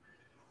 So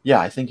yeah,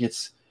 I think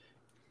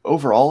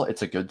overall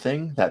it's a good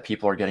thing that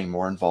people are getting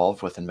more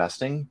involved with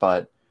investing,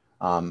 but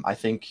I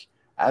think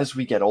as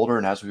we get older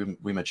and as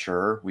we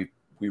mature, we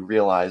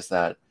realize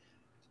that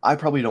I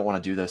probably don't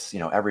want to do this,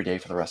 every day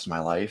for the rest of my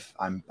life.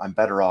 I'm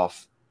better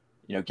off,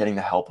 getting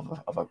the help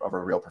of a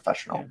real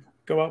professional.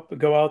 Yeah.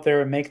 Go out there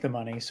and make the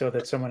money so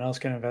that someone else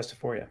can invest it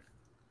for you.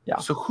 Yeah.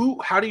 So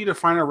how do you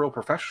define a real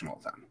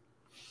professional then?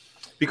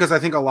 Because I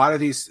think a lot of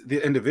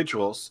the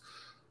individuals,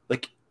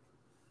 like,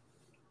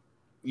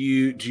 do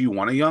you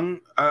want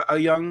a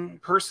young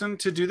person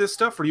to do this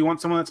stuff, or do you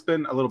want someone that's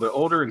been a little bit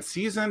older and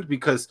seasoned?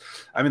 Because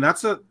I mean, I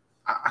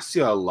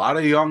see a lot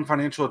of young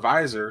financial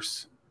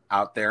advisors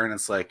out there, and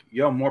it's like,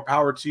 yo, more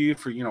power to you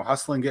for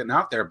hustling, getting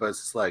out there. But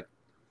it's like,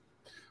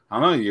 I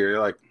don't know,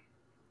 you're like,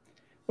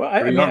 Well,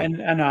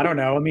 and I don't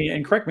know. I mean,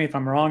 and correct me if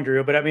I'm wrong,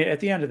 Drew, but I mean, at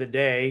the end of the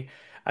day,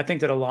 I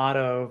think that a lot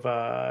of,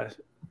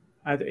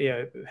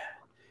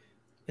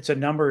 it's a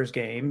numbers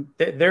game.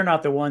 They're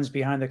not the ones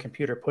behind the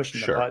computer pushing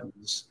the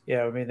buttons.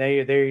 Yeah, I mean,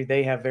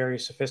 they have very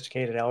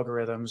sophisticated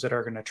algorithms that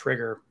are going to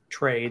trigger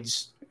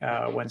trades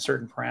when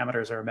certain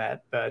parameters are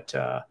met. But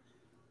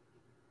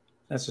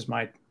that's just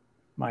my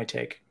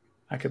take.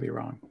 I could be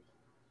wrong.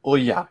 Well,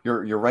 yeah,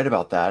 you're right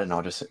about that, and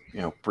I'll just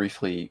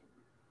briefly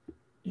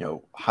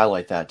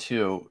highlight that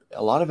too.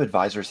 A lot of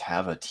advisors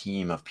have a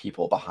team of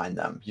people behind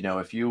them.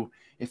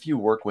 If you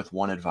work with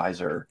one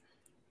advisor,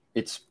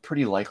 it's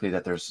pretty likely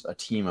that there's a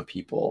team of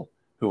people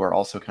who are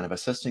also kind of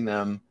assisting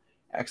them,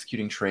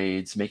 executing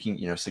trades,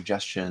 making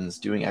suggestions,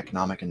 doing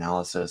economic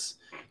analysis.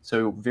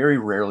 So very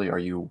rarely are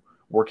you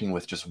working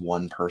with just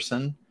one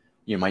person.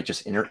 You might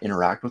just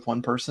interact with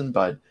one person,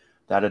 but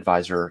that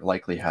advisor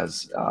likely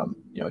has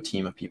a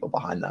team of people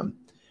behind them.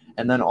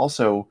 And then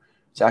also,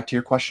 Zach, to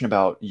your question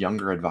about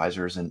younger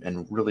advisors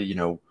and really,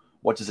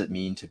 what does it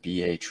mean to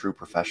be a true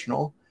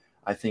professional?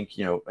 I think,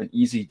 an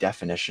easy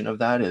definition of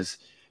that is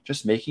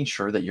just making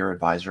sure that your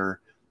advisor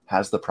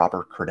has the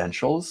proper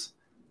credentials.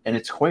 And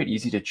it's quite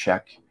easy to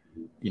check,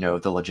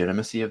 the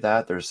legitimacy of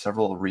that. There's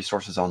several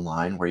resources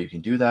online where you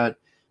can do that.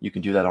 You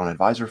can do that on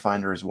Advisor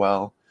Finder as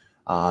well.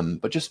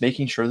 But just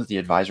making sure that the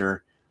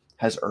advisor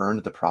has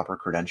earned the proper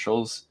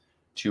credentials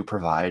to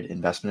provide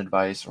investment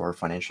advice or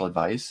financial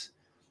advice.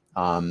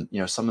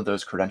 Some of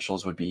those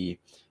credentials would be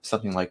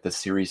something like the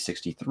Series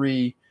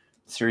 63,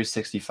 Series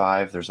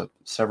 65. There's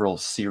several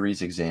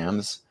series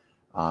exams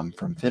from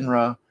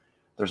FINRA.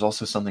 There's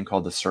also something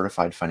called the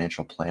Certified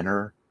Financial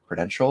Planner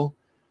credential,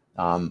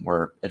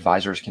 where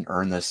advisors can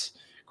earn this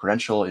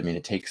credential. I mean,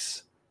 it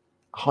takes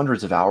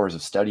hundreds of hours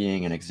of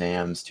studying and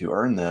exams to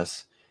earn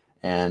this,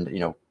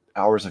 and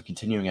hours of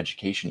continuing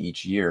education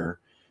each year.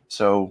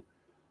 So,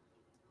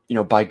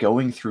 by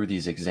going through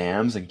these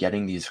exams and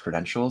getting these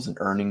credentials and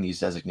earning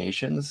these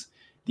designations,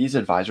 these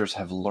advisors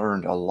have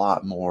learned a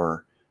lot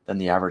more than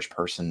the average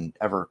person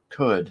ever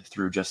could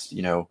through just,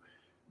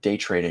 day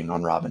trading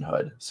on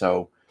Robinhood.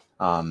 So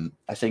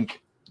I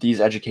think these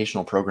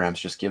educational programs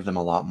just give them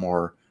a lot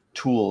more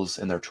tools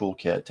in their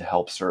toolkit to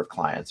help serve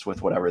clients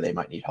with whatever they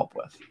might need help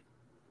with.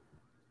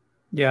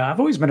 Yeah, I've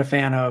always been a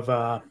fan of,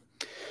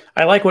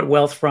 I like what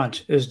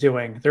Wealthfront is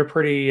doing. They're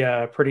pretty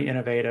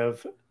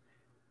innovative.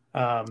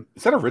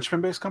 Is that a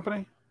Richmond-based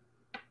company?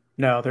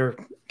 No, they're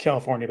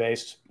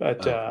California-based.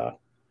 But I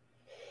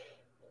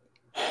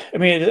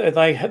mean,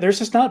 there's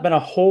just not been a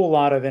whole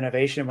lot of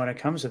innovation when it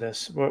comes to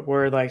this.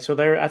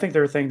 I think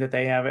their thing that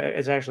they have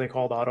is actually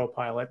called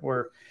autopilot,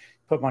 where you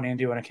put money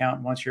into an account,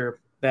 and once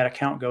that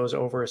account goes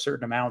over a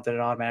certain amount, then it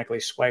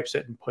automatically swipes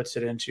it and puts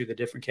it into the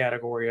different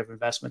category of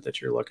investment that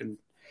you're looking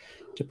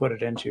to put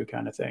it into,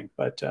 kind of thing.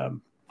 But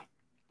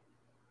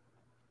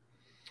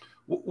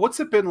what's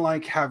it been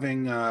like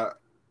having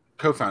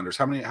co-founders?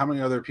 How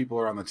many other people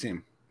are on the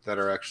team that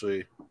are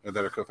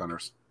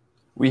co-founders?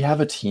 We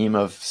have a team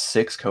of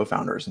 6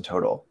 co-founders in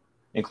total,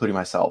 including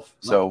myself.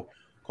 So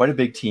quite a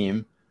big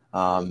team.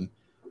 And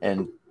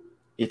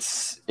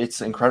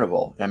it's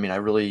incredible. I mean, I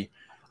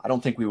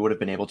don't think we would have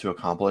been able to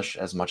accomplish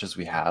as much as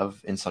we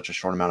have in such a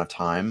short amount of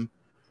time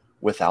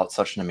without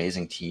such an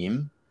amazing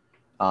team.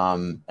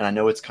 And I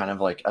know it's kind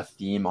of like a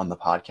theme on the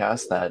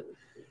podcast that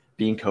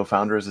being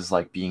co-founders is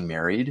like being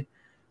married.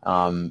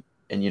 And,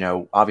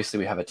 obviously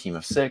we have a team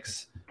of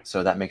 6,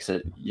 so that makes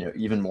it,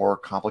 even more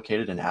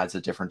complicated and adds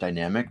a different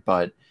dynamic.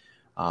 But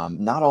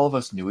not all of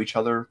us knew each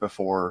other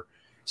before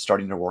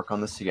starting to work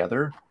on this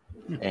together.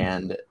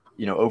 And,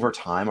 over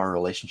time, our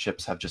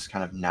relationships have just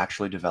kind of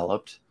naturally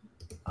developed.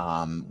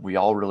 We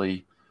all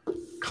really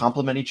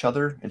complement each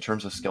other in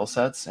terms of skill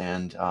sets.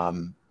 And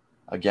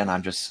again,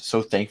 I'm just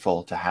so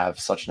thankful to have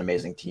such an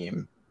amazing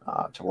team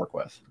to work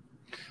with.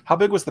 How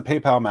big was the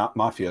PayPal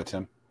mafia,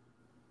 Tim?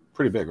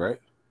 Pretty big, right?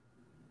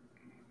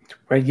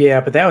 Right,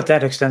 yeah, but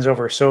that extends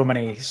over so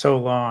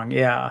long.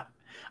 Yeah,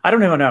 I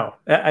don't even know.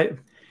 I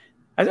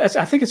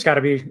think it's got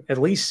to be at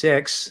least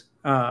 6.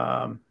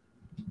 But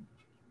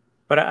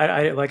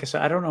I like I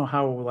said, I don't know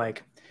how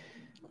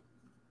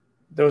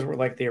those were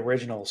like the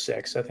original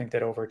 6. I think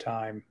that over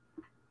time.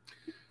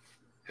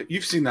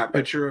 You've seen that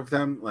picture of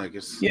them,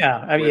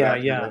 yeah. I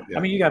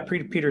mean, you got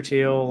Peter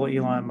Thiel,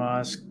 Elon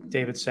Musk,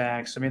 David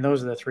Sachs. I mean,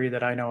 those are the 3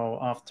 that I know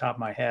off the top of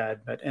my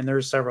head. And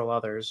there's several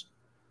others.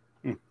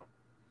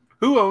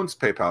 Who owns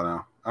PayPal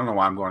now? I don't know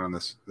why I'm going on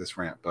this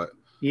rant, but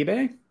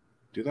eBay?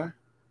 Do they?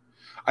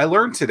 I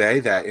learned today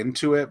that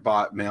Intuit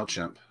bought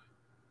MailChimp.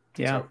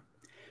 Yeah.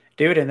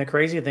 Dude, and the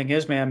crazy thing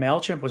is, man,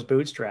 MailChimp was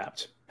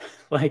bootstrapped.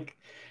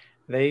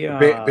 They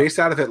based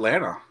out of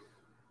Atlanta.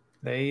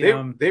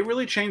 They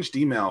really changed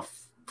email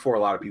for a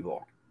lot of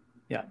people.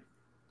 Yeah.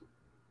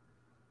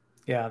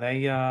 Yeah,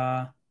 they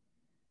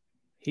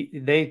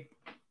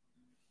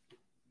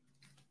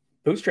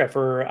bootstrapped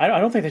for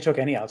I don't think they took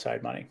any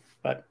outside money,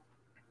 but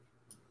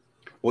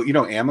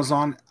well,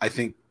 Amazon, I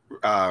think,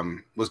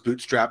 was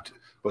bootstrapped,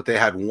 but they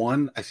had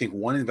one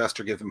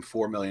investor give them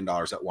 $4 million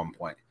at one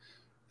point,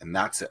 and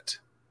that's it.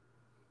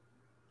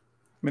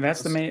 mean,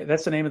 that's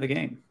the name of the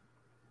game.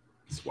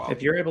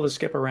 If you're able to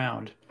skip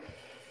around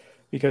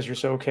because you're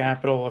so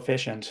capital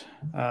efficient,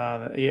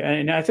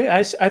 and I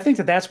think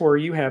that's where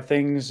you have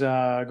things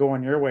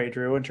going your way,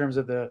 Drew, in terms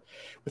of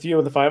with you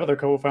and the 5 other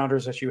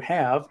co-founders that you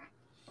have,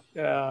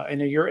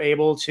 and you're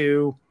able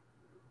to,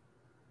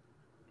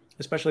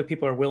 especially if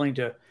people are willing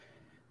to.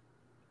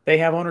 They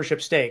have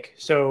ownership stake.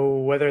 So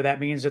whether that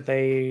means that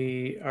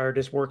they are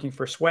just working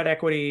for sweat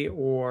equity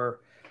or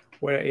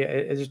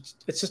it's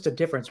just a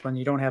difference when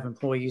you don't have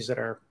employees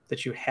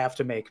that you have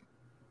to make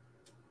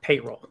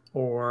payroll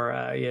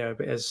or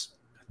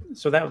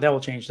so that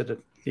will change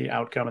the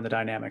outcome and the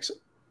dynamics.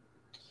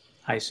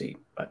 I see.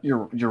 But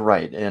you're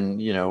right.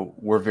 And,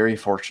 we're very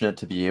fortunate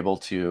to be able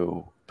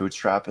to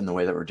bootstrap in the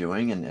way that we're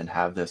doing and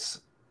have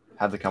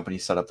the company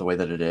set up the way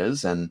that it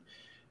is. And,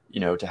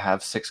 to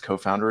have 6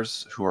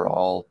 co-founders who are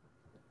all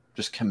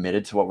just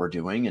committed to what we're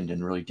doing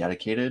and really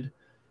dedicated,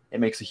 it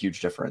makes a huge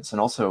difference.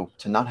 And also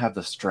to not have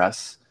the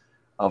stress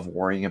of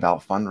worrying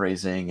about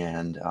fundraising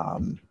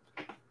and,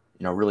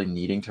 really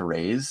needing to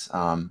raise,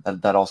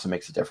 that also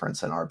makes a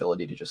difference in our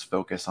ability to just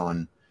focus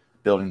on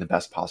building the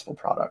best possible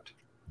product.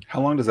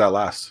 How long does that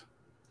last?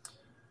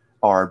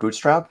 Our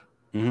bootstrap?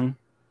 Mm-hmm.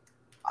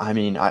 I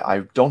mean, I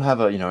don't have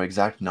a,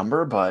 exact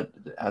number, but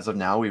as of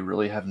now, we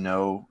really have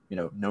no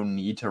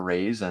need to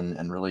raise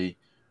and really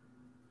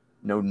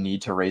no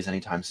need to raise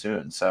anytime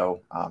soon.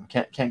 So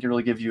can't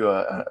really give you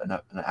an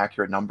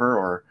accurate number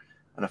or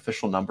an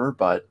official number,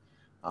 but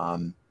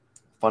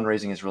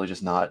fundraising is really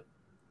just not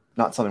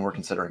something we're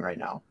considering right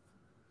now.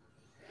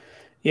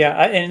 Yeah,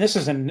 and this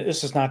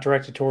is not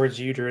directed towards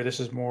you, Drew. This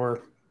is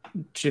more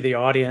to the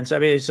audience. I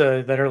mean, it's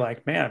that are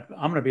like, man,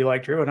 I'm going to be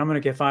like Drew, and I'm going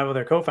to get 5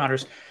 other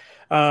co-founders.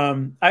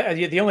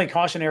 The only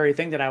cautionary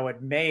thing that I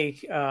would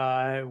make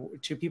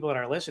to people that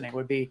are listening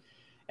would be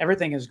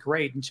everything is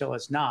great until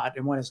it's not.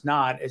 And when it's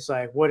not, it's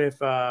like, what if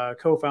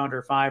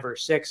co-founder 5 or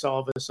 6 all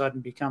of a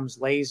sudden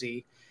becomes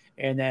lazy,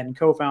 and then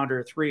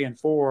co-founder 3 and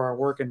 4 are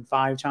working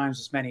 5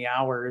 times as many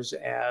hours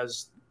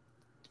as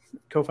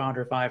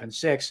co-founder 5 and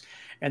 6.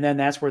 And then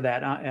that's where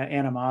that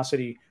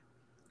animosity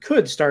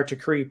could start to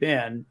creep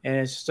in. And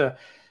it's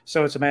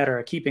so it's a matter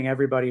of keeping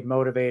everybody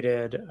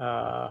motivated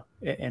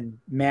and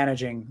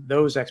managing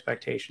those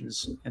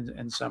expectations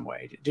in some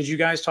way. Did you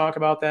guys talk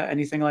about that?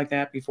 Anything like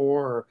that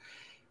before,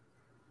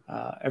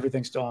 or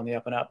everything's still on the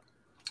up and up?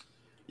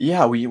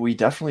 Yeah, we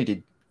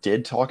definitely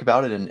did talk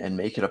about it and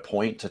make it a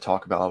point to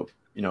talk about,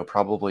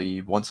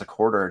 probably once a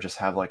quarter, just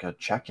have like a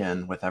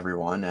check-in with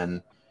everyone.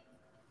 And,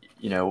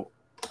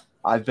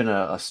 I've been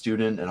a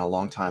student and a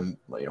longtime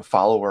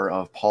follower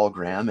of Paul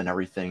Graham and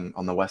everything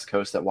on the West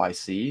Coast at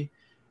YC.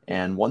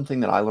 And one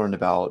thing that I learned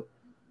about,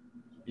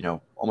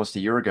 almost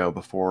a year ago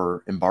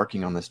before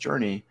embarking on this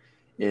journey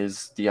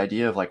is the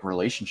idea of like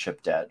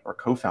relationship debt or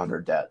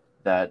co-founder debt,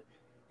 that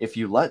if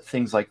you let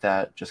things like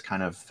that just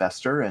kind of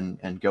fester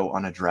and go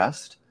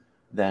unaddressed,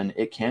 then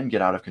it can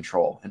get out of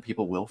control and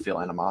people will feel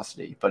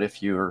animosity. But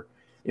if you're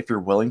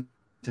willing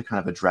to kind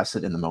of address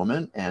it in the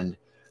moment and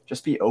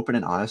just be open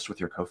and honest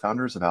with your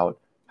co-founders about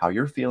how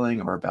you're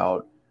feeling or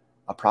about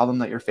a problem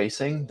that you're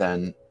facing,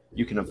 then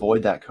you can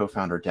avoid that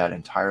co-founder debt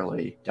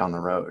entirely down the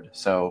road.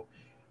 So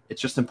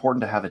it's just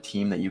important to have a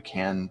team that you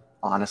can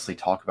honestly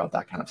talk about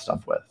that kind of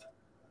stuff with.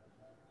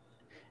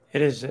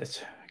 It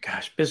is.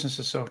 Gosh, business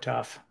is so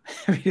tough.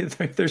 I mean,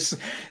 there's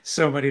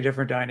so many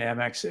different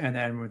dynamics, and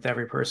then with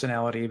every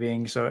personality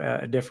being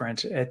so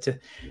different,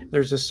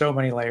 there's just so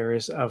many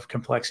layers of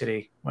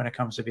complexity when it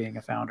comes to being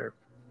a founder.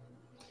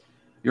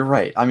 You're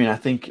right. I mean, I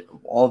think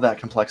all of that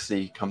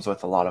complexity comes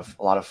with a lot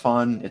of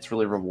fun. It's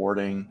really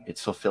rewarding.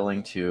 It's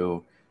fulfilling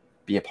to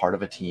be a part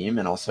of a team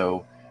and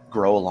also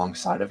grow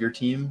alongside of your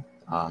team.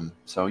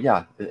 So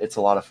yeah, it's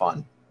a lot of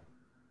fun.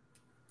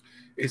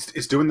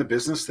 Is doing the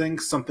business thing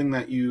something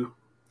that you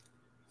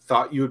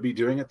thought you would be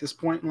doing at this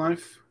point in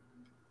life?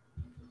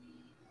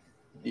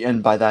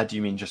 And by that, do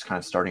you mean just kind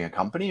of starting a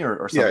company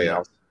or something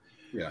else?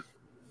 Yeah.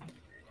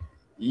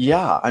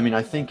 Yeah. I mean,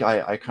 I think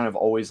I kind of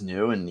always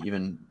knew, and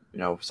even,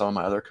 some of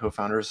my other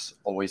co-founders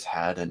always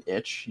had an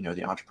itch,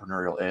 the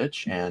entrepreneurial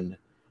itch, and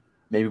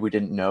maybe we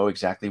didn't know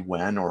exactly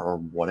when or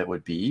what it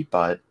would be,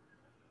 but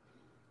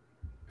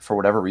for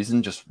whatever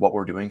reason, just what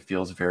we're doing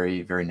feels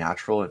very, very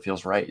natural. It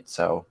feels right.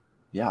 So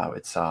yeah,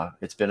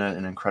 it's been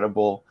an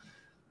incredible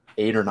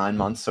 8 or 9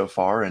 months so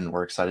far, and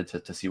we're excited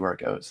to see where it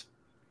goes.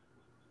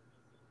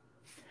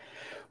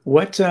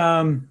 What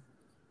are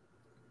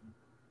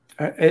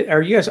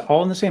you guys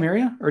all in the same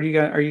area, or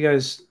are you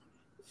guys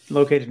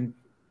located in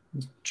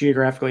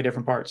geographically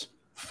different parts?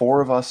 4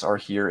 of us are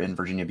here in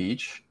Virginia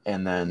Beach,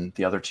 and then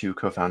the other 2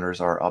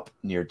 co-founders are up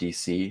near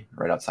DC,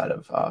 right outside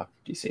of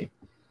DC.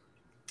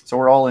 So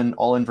we're all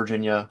in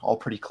Virginia, all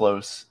pretty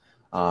close.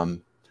 But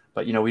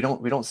we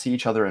don't see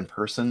each other in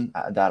person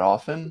that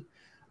often.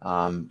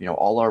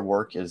 All our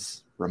work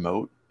is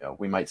remote.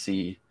 We might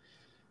see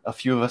a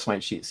few of us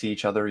might see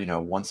each other,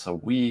 once a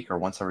week or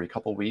once every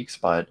couple weeks,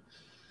 but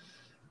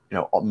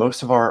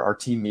most of our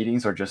team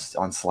meetings are just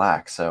on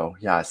Slack. So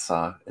yeah,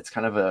 it's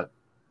kind of a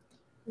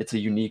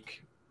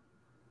unique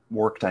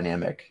work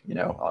dynamic,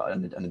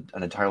 an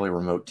entirely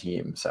remote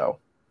team. So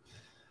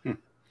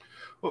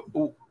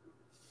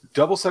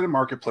double-sided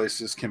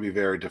marketplaces can be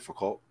very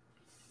difficult.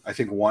 I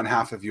think one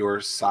half of your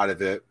side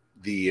of it,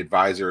 the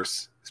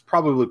advisors, it's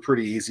probably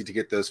pretty easy to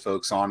get those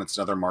folks on. It's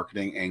another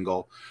marketing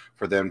angle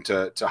for them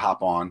to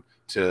hop on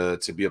to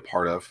be a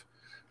part of.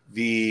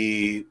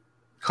 The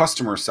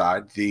customer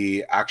side,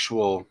 the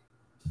actual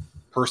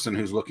person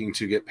who's looking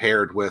to get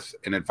paired with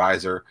an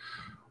advisor,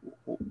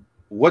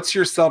 what's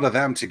your sell to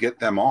them to get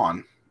them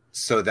on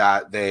so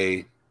that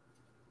they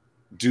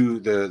do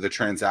the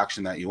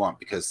transaction that you want?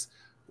 Because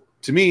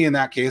to me, in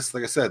that case,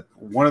 like I said,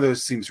 one of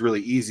those seems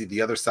really easy.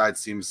 The other side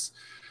seems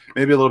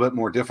maybe a little bit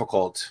more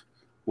difficult.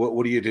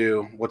 What do you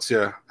do?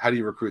 How do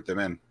you recruit them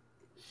in?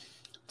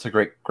 It's a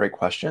great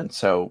question.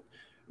 So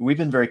we've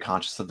been very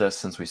conscious of this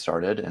since we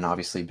started, and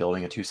obviously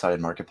building a two-sided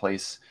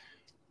marketplace,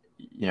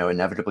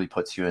 inevitably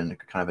puts you in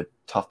kind of a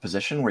tough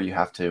position where you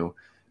have to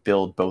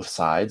build both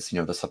sides,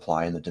 the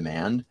supply and the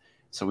demand.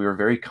 So we were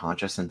very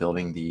conscious in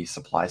building the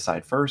supply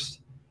side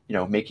first,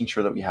 making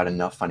sure that we had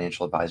enough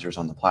financial advisors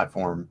on the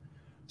platform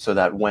so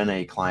that when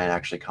a client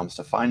actually comes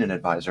to find an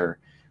advisor,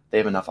 they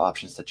have enough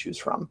options to choose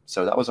from.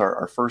 So that was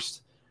our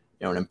first,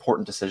 an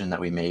important decision that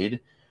we made.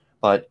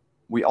 But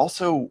we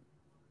also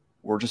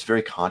were just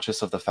very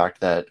conscious of the fact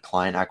that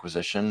client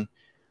acquisition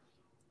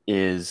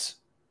is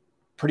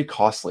pretty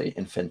costly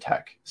in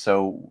fintech.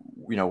 So,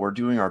 we're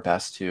doing our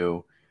best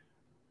to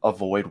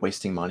avoid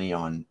wasting money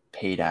on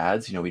paid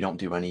ads. We don't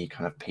do any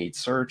kind of paid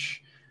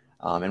search.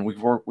 And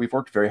we've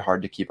worked very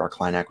hard to keep our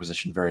client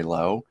acquisition very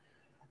low.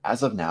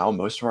 As of now,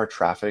 most of our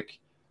traffic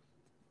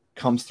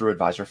comes through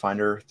Advisor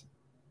Finder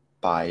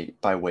by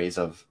ways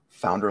of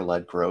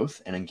founder-led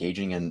growth and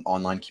engaging in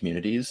online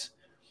communities.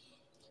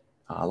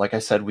 Like I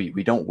said,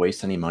 we don't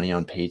waste any money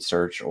on paid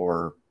search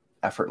or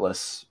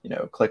effortless,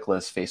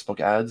 clickless Facebook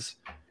ads.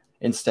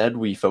 Instead,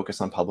 we focus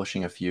on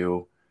publishing a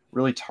few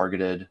really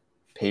targeted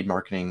paid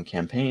marketing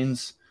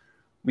campaigns.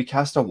 We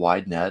cast a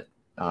wide net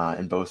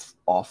in both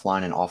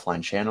offline and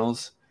offline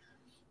channels.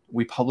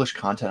 We publish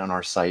content on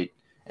our site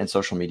and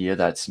social media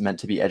that's meant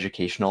to be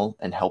educational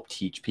and help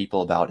teach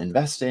people about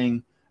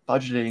investing,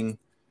 budgeting,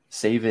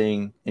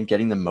 saving, and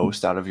getting the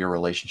most out of your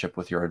relationship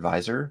with your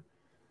advisor.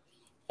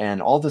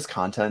 And all this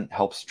content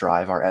helps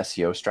drive our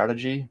SEO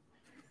strategy,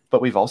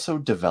 but we've also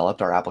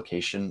developed our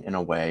application in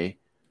a way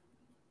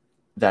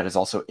that is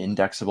also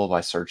indexable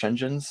by search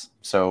engines.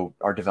 So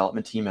our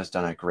development team has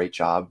done a great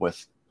job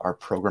with our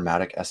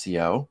programmatic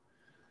SEO.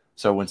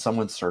 So when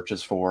someone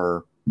searches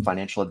for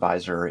financial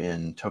advisor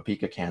in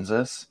Topeka,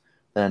 Kansas,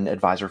 then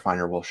Advisor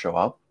Finder will show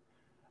up.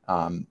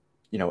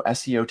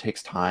 SEO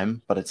takes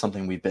time, but it's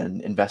something we've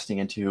been investing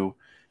into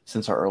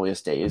since our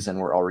earliest days, and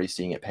we're already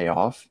seeing it pay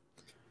off.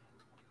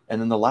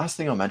 And then the last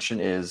thing I'll mention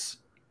is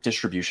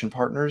distribution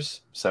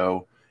partners.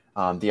 So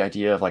the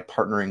idea of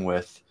partnering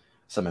with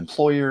some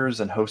employers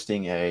and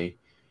hosting a,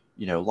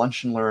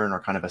 lunch and learn or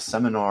kind of a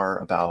seminar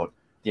about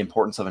the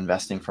importance of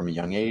investing from a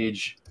young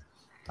age,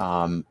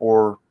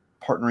 or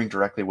partnering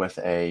directly with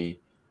a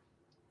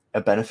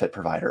benefit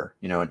provider,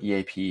 an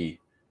EAP,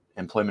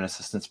 employment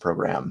assistance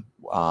program.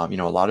 A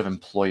lot of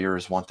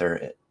employers want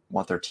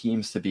their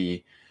teams to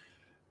be,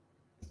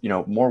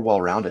 more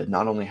well-rounded,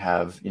 not only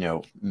have,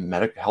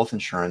 medical health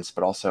insurance,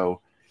 but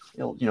also,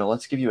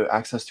 let's give you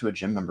access to a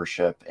gym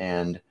membership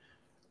and,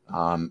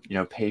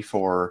 pay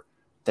for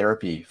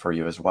therapy for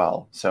you as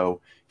well.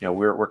 So,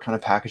 we're kind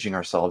of packaging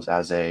ourselves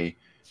as a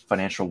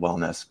financial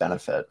wellness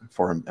benefit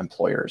for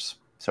employers.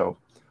 So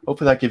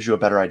hopefully that gives you a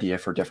better idea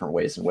for different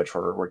ways in which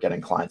we're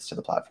getting clients to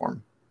the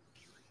platform.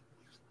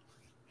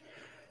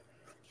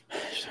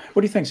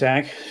 What do you think,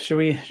 Zach? Should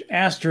we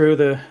ask Drew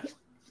the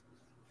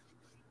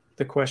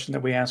question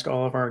that we ask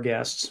all of our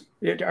guests?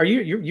 Are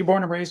you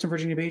born and raised in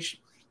Virginia Beach?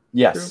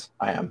 Yes,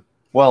 Drew? I am.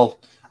 Well,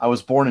 I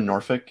was born in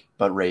Norfolk,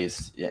 but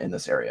raised in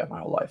this area my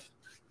whole life.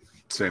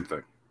 Same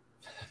thing.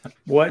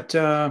 What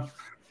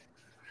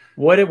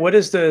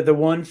is the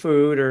one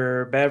food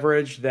or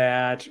beverage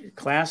that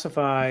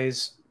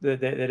classifies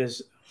that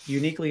is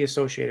uniquely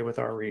associated with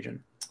our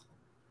region?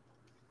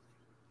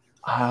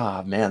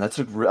 Ah, man,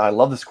 I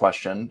love this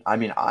question. I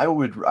mean, I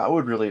would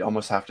really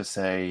almost have to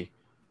say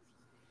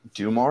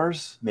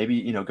Dumars.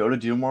 Maybe, go to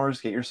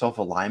Dumars, get yourself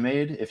a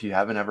limeade if you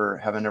haven't ever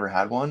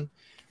had one.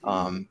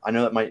 I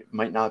know that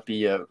might not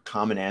be a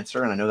common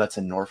answer, and I know that's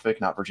in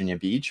Norfolk, not Virginia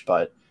Beach,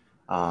 but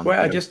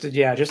just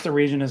the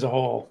region as a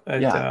whole.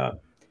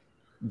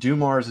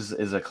 Dumars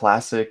is a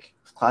classic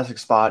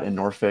spot in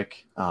Norfolk.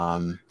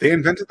 They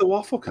invented the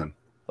waffle cone.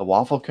 The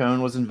waffle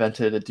cone was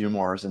invented at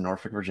Dumars in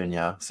Norfolk,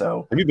 Virginia.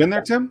 So have you been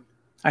there, Tim?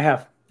 I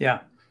have. Yeah.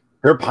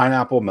 Their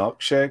pineapple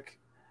milkshake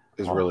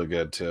is really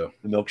good too.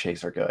 The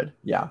milkshakes are good.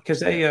 Yeah. Because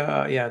they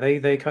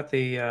cut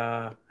they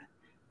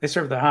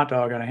serve the hot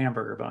dog on a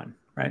hamburger bun,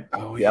 right?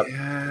 Oh, yep.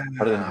 Yeah.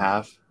 Cut it in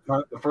half.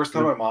 The first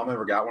time my mom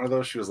ever got one of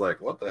those, she was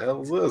like, "What the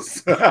hell is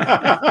this?"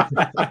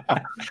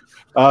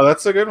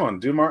 That's a good one.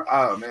 Dumars.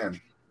 Oh man,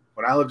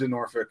 when I lived in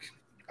Norfolk,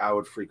 I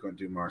would frequent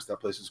Dumars. That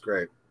place was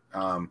great.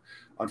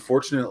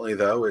 Unfortunately,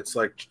 though, it's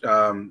like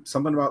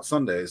something about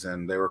Sundays,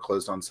 and they were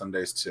closed on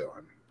Sundays too.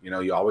 And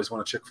you always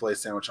want a Chick-fil-A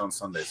sandwich on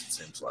Sundays, it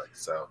seems like.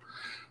 So,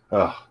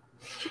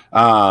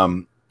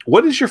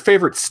 what is your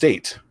favorite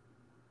state?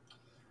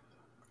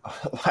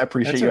 I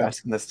appreciate you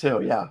asking this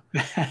too. Yeah.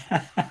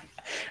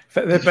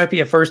 That might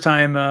be a first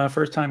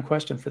time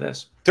question for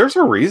this. There's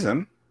a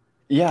reason.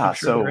 Yeah.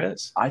 Sure so there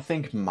is. I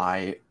think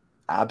my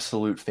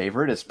absolute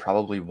favorite is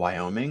probably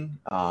Wyoming.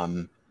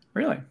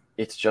 Really?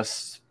 It's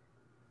just,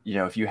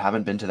 if you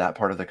haven't been to that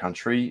part of the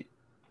country,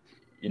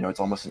 it's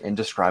almost an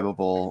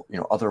indescribable,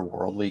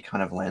 otherworldly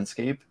kind of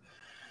landscape.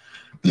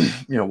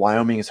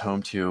 Wyoming is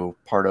home to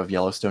part of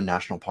Yellowstone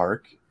National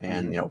Park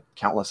and,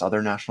 countless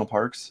other national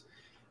parks.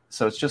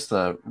 So it's just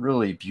a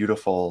really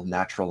beautiful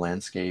natural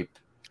landscape.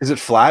 Is it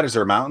flat? Is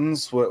there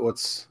mountains?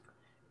 What's?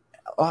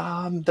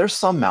 There's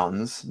some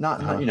mountains,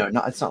 not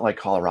it's not like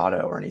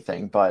Colorado or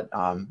anything, but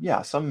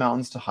yeah, some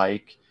mountains to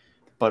hike,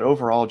 but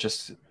overall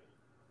just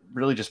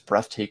really just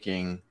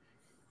breathtaking,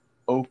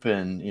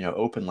 open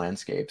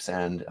landscapes.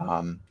 And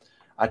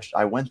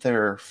I went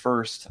there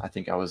first. I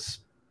think I was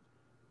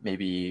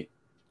maybe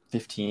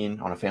 15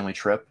 on a family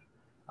trip,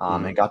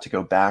 and got to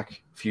go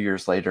back a few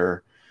years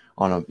later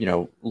on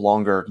a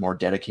longer, more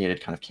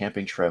dedicated kind of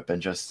camping trip,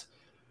 and just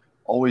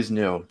always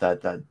knew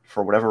that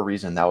for whatever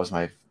reason that was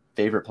my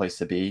favorite place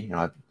to be.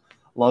 I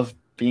love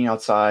being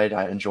outside.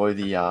 I enjoy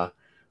the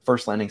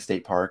First Landing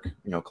State Park,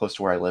 close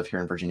to where I live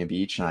here in Virginia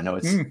Beach, and I know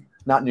it's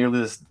not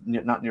nearly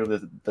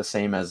the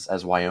same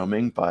as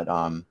Wyoming, but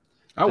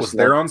I was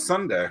there on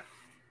Sunday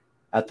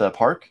at the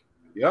park.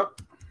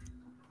 Yep.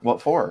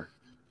 What for?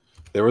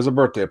 There was a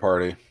birthday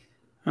party.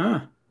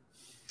 Huh.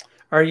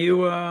 Are you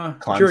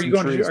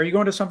Drew, are you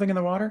going to something in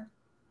the water?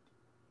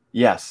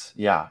 Yes,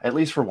 yeah, at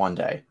least for one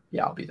day.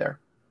 Yeah, I'll be there.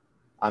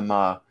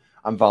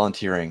 I'm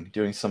volunteering,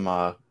 doing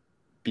some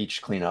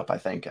beach cleanup, I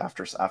think,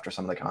 after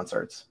some of the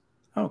concerts.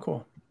 Oh,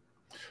 cool.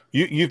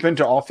 You've been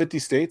to all 50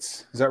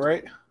 states, is that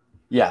right?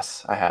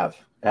 Yes, I have.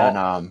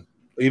 And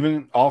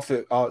even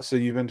so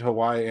you've been to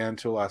Hawaii and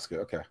to Alaska.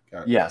 Okay.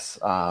 Got it. Yes.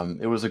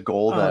 It was a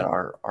goal that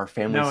our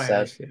family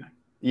set.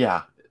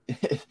 Yeah.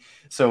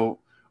 So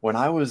when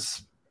I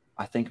was,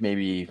 I think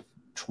maybe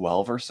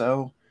 12 or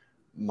so,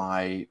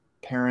 my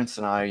parents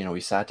and I, we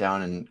sat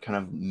down and kind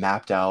of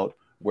mapped out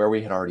where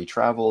we had already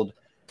traveled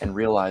and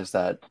realized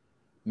that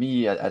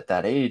me at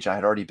that age, I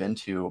had already been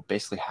to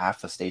basically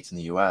half the states in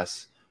the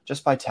US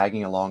just by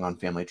tagging along on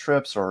family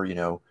trips or,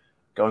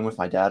 going with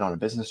my dad on a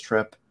business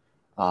trip.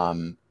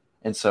 And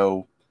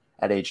so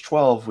at age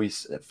 12, we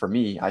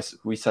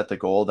set the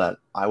goal that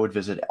I would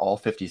visit all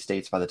 50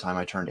 states by the time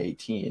I turned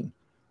 18.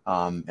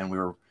 And we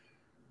were,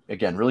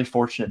 again, really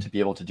fortunate to be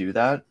able to do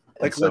that.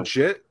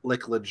 Legit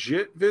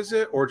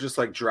visit, or just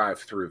like drive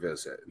through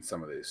visit in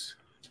some of these?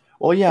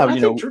 Well, yeah, I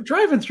think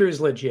driving through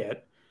is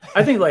legit.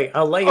 I think like a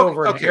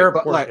layover in an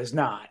airport is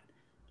not.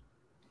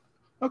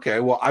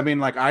 Okay, well, I mean,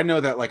 like I know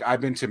that like I've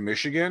been to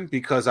Michigan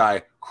because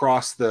I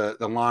crossed the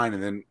line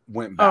and then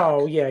went back.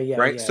 Oh yeah,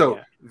 right. Yeah, so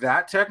yeah.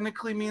 That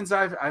technically means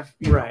I've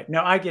right.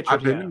 No, I get you.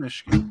 I've been to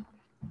Michigan.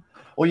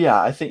 Well,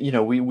 yeah, I think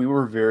we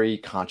were very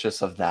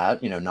conscious of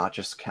that. Not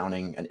just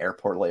counting an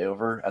airport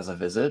layover as a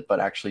visit, but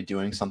actually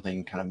doing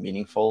something kind of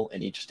meaningful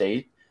in each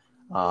state.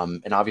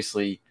 And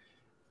obviously,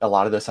 a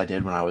lot of this I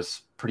did when I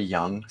was pretty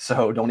young,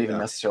 so don't even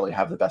necessarily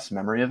have the best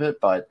memory of it,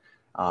 but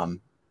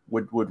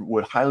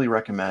would highly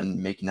recommend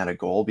making that a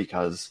goal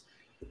because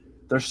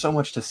there's so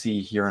much to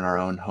see here in our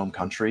own home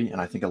country.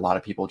 And I think a lot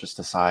of people just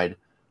decide,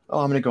 oh,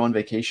 I'm going to go on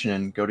vacation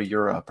and go to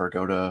Europe or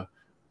go to,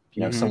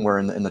 somewhere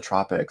in the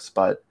tropics.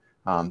 But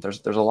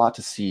there's a lot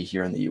to see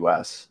here in the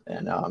US,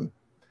 and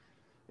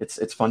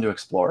it's fun to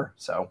explore.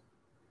 So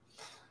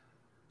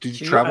did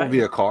you travel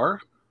via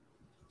car?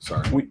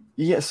 Sorry.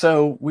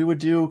 So we would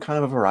do kind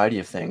of a variety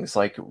of things.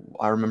 Like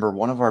I remember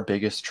one of our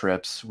biggest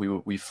trips,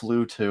 we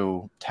flew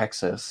to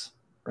Texas,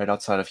 right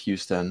outside of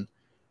Houston,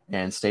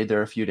 and stayed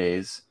there a few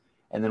days.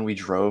 And then we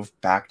drove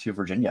back to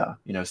Virginia,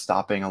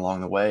 stopping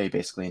along the way,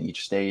 basically in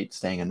each state,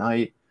 staying a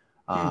night.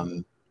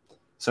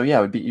 So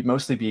yeah, it'd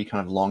mostly be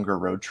kind of longer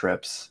road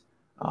trips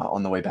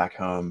on the way back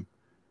home.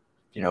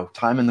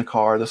 Time in the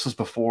car. This was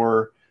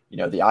before the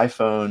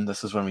iPhone.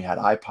 This is when we had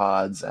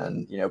iPods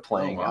and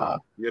playing. Oh, wow.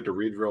 You had to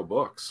read real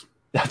books.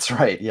 That's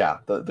right. Yeah,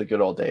 the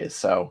good old days.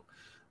 So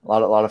a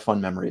lot of fun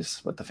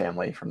memories with the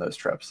family from those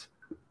trips.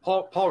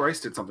 Paul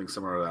Rice did something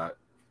similar to that,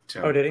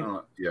 Tim. Oh, did he?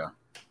 Yeah.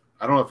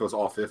 I don't know if it was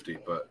all 50,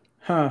 but.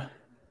 Huh.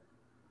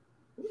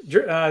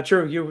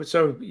 Drew,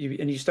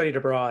 you studied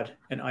abroad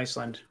in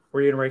Iceland.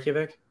 Were you in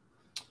Reykjavik?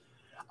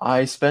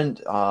 I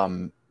spent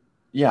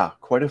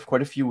quite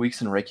a few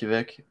weeks in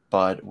Reykjavik,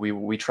 but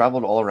we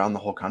traveled all around the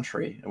whole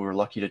country, and we were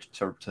lucky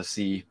to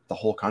see the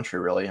whole country.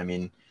 Really, I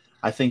mean,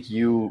 I think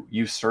you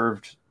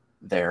served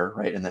there,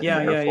 right? In the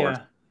Air Force.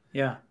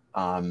 Yeah.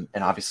 And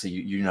obviously,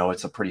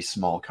 it's a pretty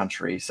small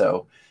country,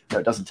 so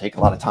it doesn't take a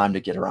lot of time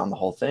to get around the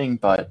whole thing.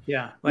 But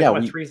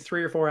what,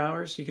 3 or 4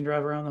 hours you can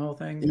drive around the whole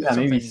thing? Yeah,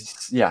 maybe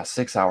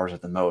 6 hours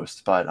at the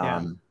most. But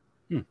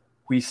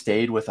we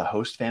stayed with a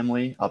host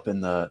family up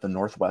in the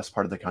northwest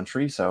part of the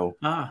country. So,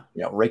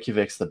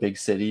 Reykjavik's the big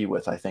city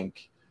with, I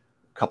think,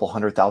 a couple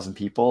 100,000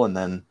 people. And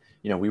then,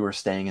 we were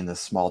staying in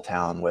this small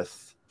town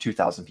with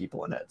 2,000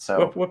 people in it.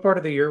 So what part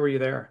of the year were you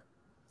there?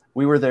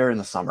 We were there in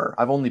the summer.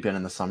 I've only been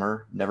in the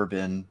summer, never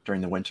been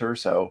during the winter.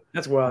 So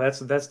that's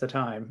the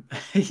time.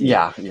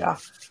 yeah.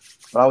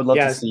 But I would love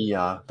to see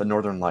the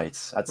Northern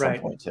Lights at some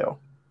point too.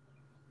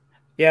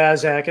 Yeah,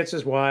 Zach, it's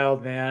just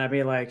wild, man. I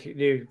mean, like,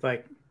 dude,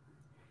 like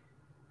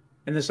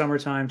in the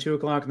summertime,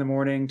 2:00 in the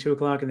morning,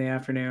 2:00 in the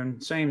afternoon,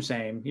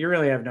 same. You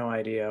really have no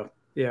idea,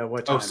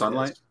 what time.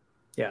 Sunlight. It is.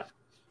 Yeah,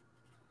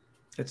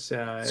 it's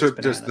so it's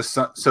does the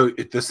sun? So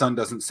if the sun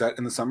doesn't set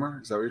in the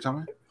summer, is that what you're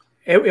telling me?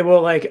 It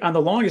will, like, on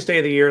the longest day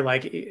of the year,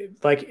 like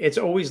it's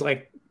always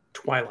like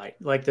twilight.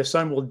 Like the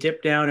sun will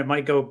dip down. It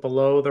might go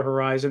below the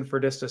horizon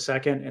for just a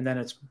second, and then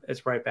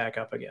it's right back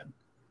up again.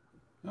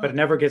 But it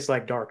never gets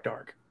like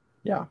dark.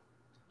 Yeah,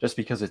 just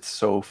because it's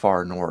so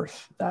far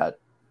north that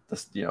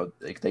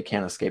they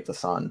can't escape the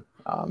sun.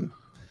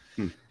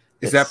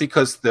 Is that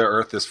because the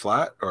Earth is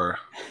flat, or?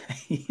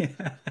 It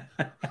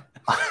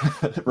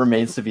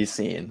remains to be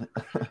seen.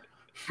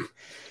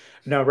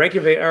 No,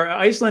 Reykjavik or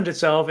Iceland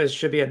itself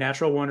should be a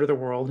natural wonder of the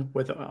world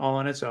with all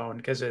on its own,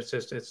 because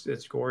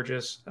it's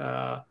gorgeous.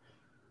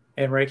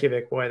 And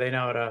Reykjavik, boy, they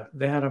know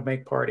how to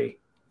make party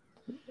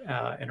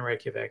in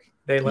Reykjavik.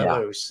 They let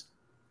loose.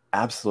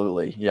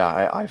 Absolutely,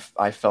 yeah.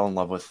 I fell in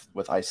love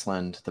with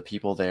Iceland. The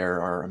people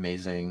there are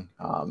amazing.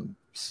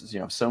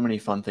 So many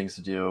fun things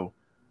to do,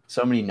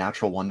 so many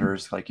natural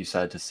wonders, like you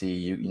said, to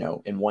see.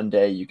 In one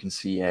day you can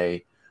see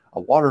a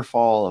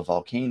waterfall, a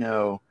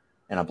volcano,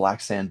 and a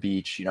black sand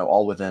beach,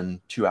 all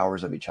within 2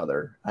 hours of each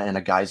other, and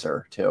a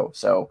geyser too.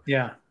 So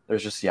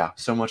there's just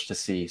so much to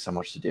see, so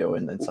much to do,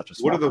 and such a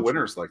small What are the country.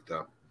 winters like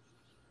though?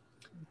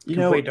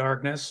 Complete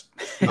darkness.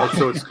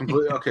 So it's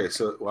completely okay.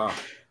 So wow.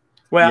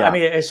 Well, I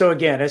mean, so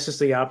again, it's just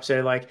the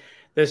opposite. Like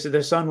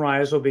the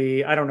sunrise will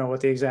be, I don't know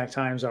what the exact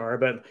times are,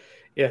 but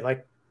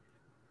like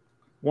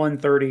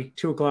 1:30,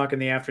 2:00 in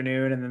the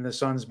afternoon, and then the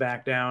sun's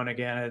back down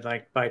again at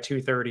like by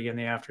 2:30 in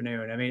the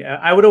afternoon. I mean,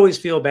 I would always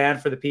feel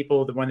bad for the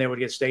people when they would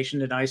get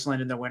stationed in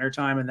Iceland in the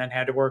wintertime and then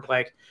had to work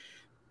like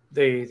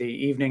the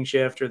evening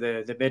shift or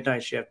the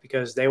midnight shift,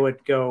 because they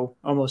would go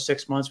almost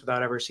 6 months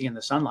without ever seeing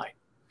the sunlight.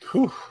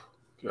 Whew.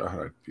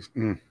 God.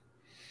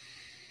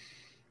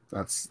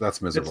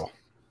 That's miserable.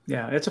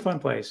 It's a fun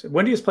place.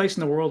 Windiest place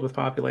in the world with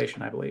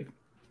population, I believe.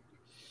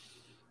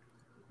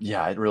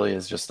 Yeah, it really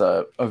is just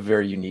a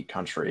very unique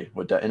country.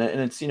 And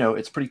it's,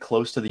 it's pretty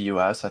close to the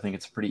U.S. I think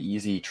it's a pretty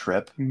easy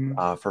trip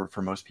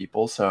for most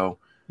people. So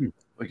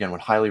again,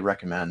 would highly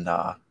recommend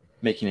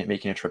making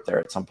a trip there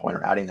at some point,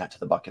 or adding that to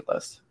the bucket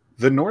list.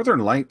 The Northern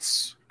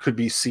Lights could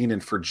be seen in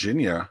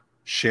Virginia,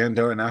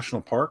 Shenandoah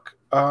National Park,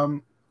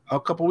 a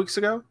couple weeks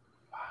ago.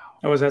 Wow.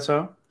 Oh, is that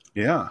so?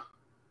 Yeah.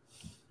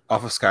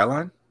 Off of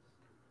Skyline.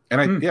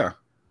 And I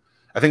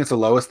think it's the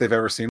lowest they've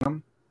ever seen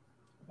them.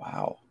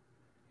 Wow.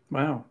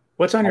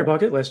 What's on your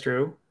bucket list,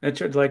 Drew, that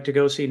you'd like to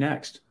go see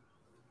next?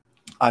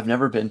 I've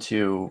never been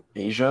to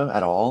Asia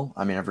at all.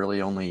 I mean, I've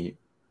really only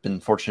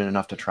been fortunate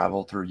enough to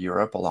travel through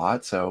Europe a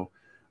lot. So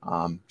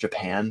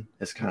Japan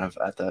is kind of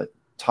at the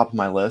top of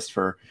my list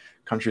for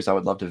countries I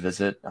would love to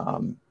visit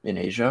in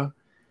Asia.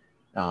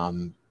 It's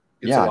a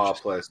wild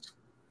place.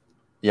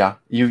 Yeah.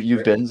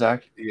 You've been,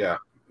 Zach? Yeah.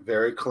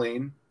 Very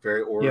clean,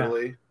 very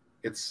orderly. Yeah.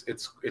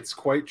 It's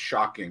quite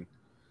shocking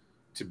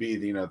to be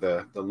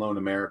the lone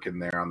American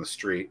there on the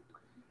street.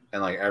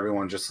 And like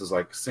everyone just is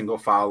like single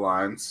file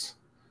lines,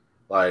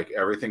 like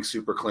everything's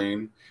super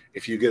clean.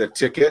 If you get a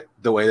ticket,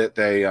 the way that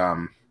they,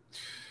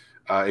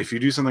 if you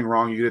do something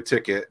wrong, you get a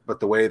ticket. But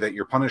the way that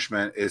your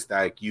punishment is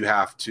that you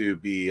have to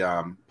be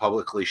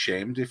publicly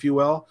shamed, if you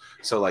will.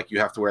 So like you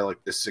have to wear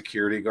like this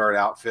security guard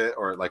outfit,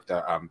 or like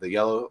the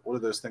yellow. What are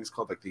those things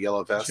called? Like the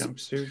yellow vest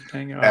jumpsuit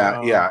thing.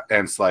 Yeah,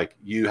 and it's like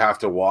you have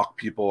to walk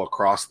people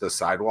across the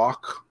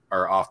sidewalk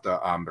or off the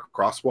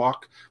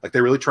crosswalk. Like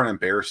they're really trying to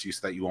embarrass you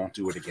so that you won't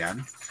do it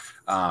again.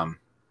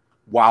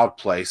 Wild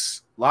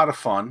place, a lot of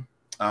fun.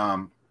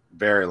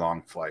 Very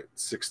long flight,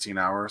 16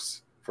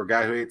 hours for a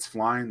guy who hates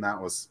flying. That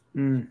was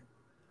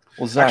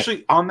well, Zach,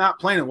 actually on that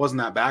plane. It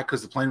wasn't that bad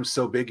because the plane was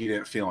so big you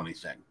didn't feel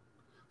anything.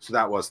 So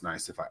that was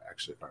nice. If I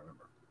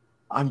remember.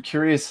 I'm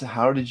curious,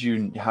 how did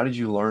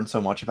you learn so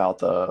much about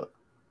the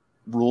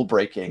rule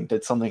breaking?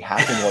 Did something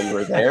happen while you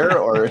were there,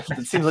 or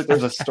it seems like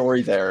there's a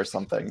story there or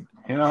something?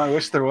 I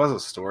wish there was a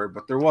story,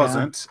 but there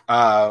wasn't.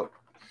 I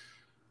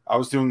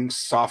was doing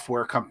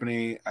software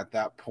company at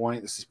that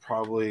point. This is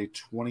probably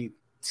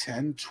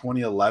 2010,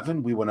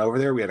 2011. We went over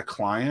there. We had a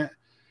client.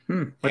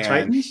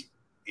 Titans?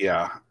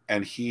 Yeah.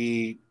 And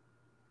he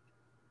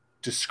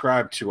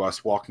described to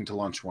us walking to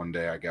lunch one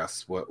day, I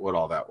guess, what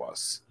all that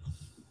was.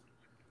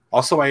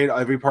 Also, I ate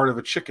every part of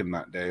a chicken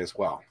that day as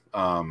well.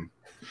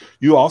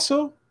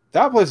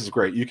 That place is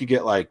great. You could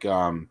get like,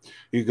 you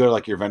could go to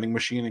like your vending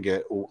machine and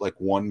get like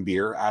one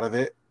beer out of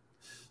it.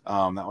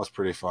 That was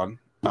pretty fun.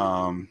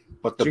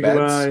 But the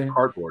beds,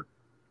 cardboard.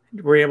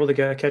 Were you able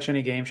to catch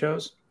any game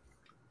shows?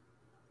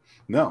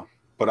 No,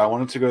 but I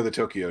wanted to go to the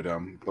Tokyo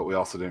Dome, but we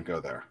also didn't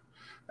go there.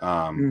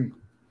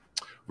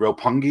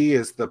 Roppongi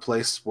is the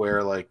place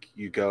where like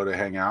you go to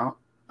hang out.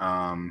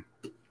 Yeah,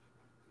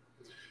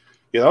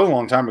 that was a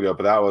long time ago,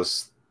 but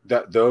those.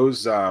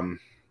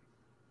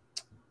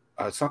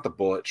 It's not the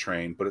bullet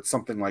train, but it's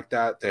something like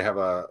that. They have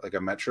a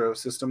metro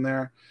system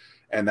there,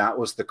 and that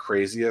was the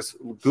craziest.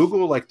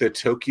 Google like the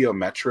Tokyo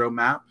Metro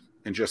map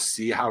and just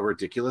see how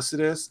ridiculous it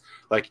is.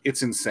 Like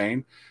it's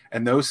insane.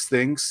 And those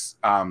things,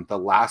 the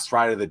last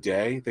ride of the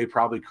day, they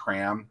probably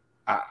cram.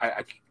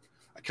 I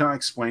cannot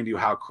explain to you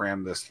how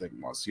crammed this thing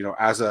was. You know,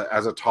 as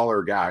a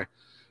taller guy,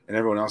 and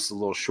everyone else is a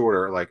little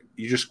shorter, like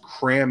you just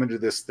cram into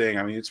this thing.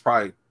 I mean, it's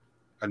probably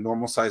a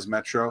normal size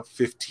metro,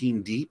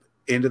 15 deep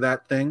into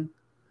that thing.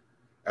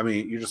 I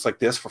mean, you're just like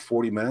this for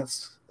 40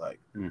 minutes. Like,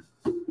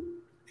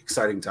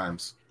 exciting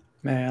times.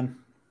 Man,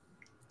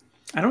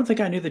 I don't think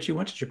I knew that you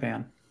went to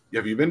Japan.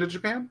 Have you been to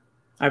Japan?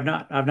 I've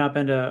not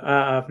been to.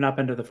 I've not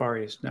been to the Far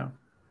East. No,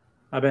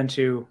 I've been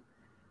to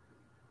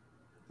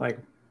like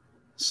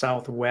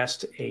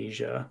Southwest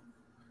Asia.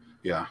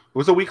 Yeah, it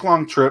was a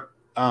week-long trip.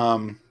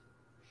 It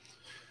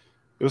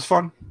was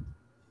fun.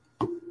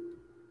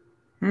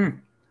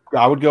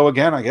 I would go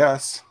again, I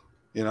guess.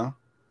 You know,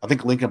 I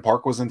think Lincoln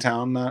Park was in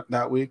town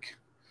that week.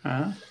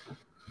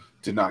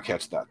 Did not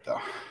catch that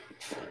though.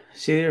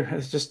 See, I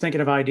was just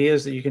thinking of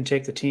ideas that you can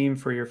take the team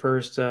for your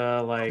first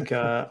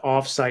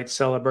off-site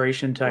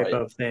celebration type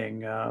of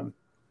thing.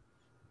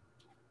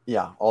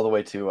 Yeah, all the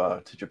way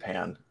to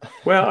Japan.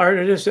 Well,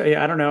 or just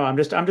I don't know. I'm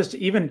just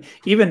even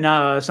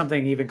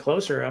something even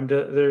closer. I don't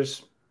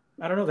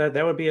know,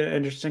 that would be an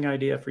interesting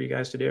idea for you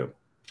guys to do.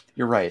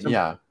 You're right.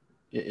 Yeah,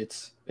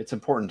 it's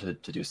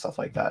important to do stuff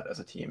like that as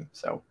a team.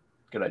 So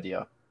good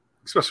idea.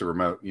 Especially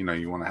remote. You know,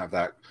 you want to have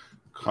that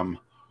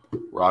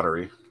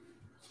camaraderie.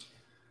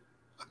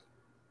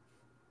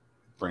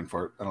 Brain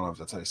fart. I don't know if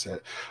that's how you say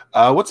it.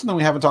 What's something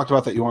we haven't talked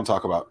about that you want to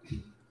talk about?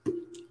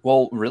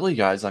 Well, really,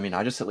 guys, I mean,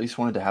 I just at least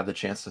wanted to have the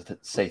chance to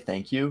say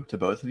thank you to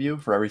both of you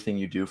for everything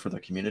you do for the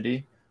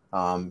community.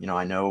 You know,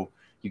 I know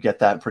you get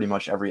that pretty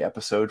much every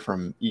episode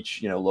from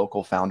each,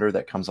 local founder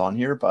that comes on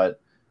here,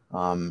 but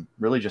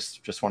really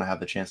just want to have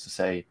the chance to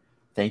say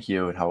thank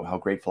you and how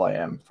grateful I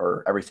am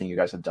for everything you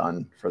guys have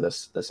done for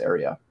this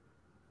area.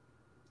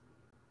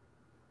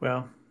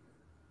 Well,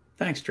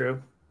 thanks, Drew.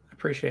 I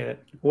appreciate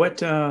it.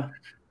 What,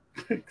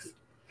 Thanks.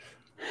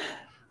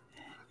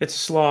 It's a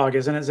slog,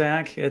 isn't it,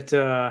 Zach? You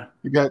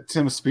got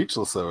Tim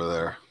speechless over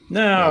there.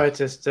 No, yeah. It's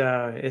just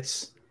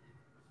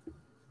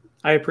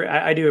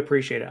I do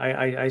appreciate it.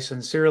 I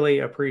sincerely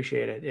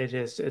appreciate it.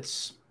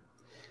 It's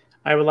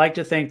I would like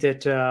to think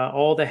that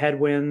all the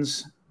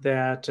headwinds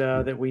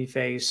that we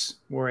face,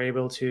 we're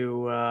able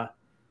to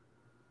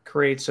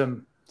create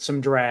some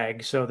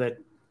drag so that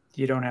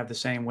you don't have the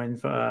same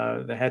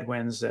the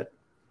headwinds that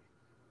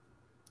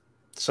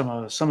some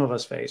of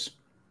us face.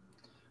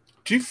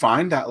 Do you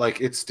find that like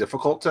it's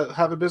difficult to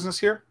have a business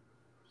here?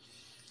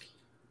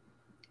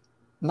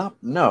 No,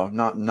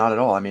 not at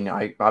all. I mean,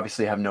 I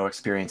obviously have no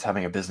experience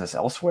having a business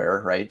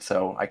elsewhere, right?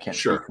 So I can't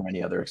speak from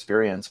any other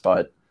experience,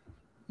 but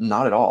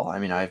not at all. I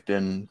mean, I've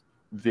been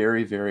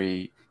very,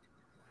 very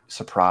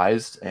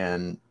surprised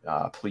and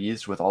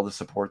pleased with all the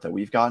support that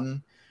we've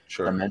gotten.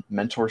 The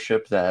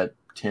mentorship that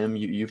Tim,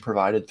 you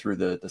provided through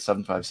the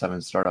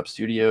 757 Startup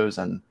Studios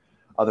and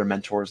other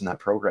mentors in that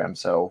program.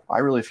 So I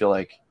really feel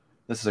like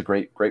this is a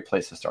great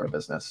place to start a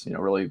business.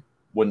 Really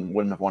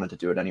wouldn't have wanted to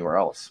do it anywhere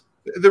else.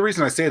 The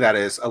reason I say that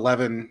is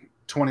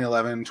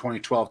 2011,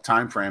 2012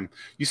 timeframe.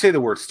 You say the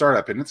word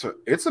startup, and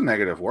it's a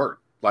negative word.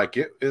 Like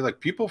it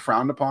like people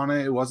frowned upon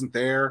it. It wasn't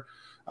there.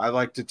 I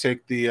like to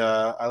think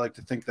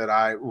that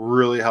I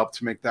really helped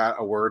to make that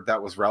a word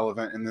that was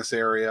relevant in this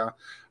area.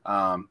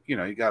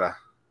 You gotta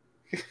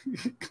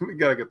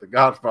get the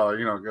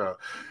Godfather. Go,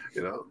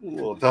 a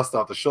little dust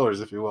off the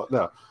shoulders, if you will.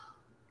 No.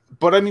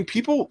 But I mean,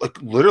 people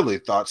like literally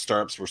thought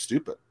startups were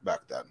stupid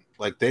back then.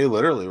 Like they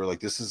literally were like,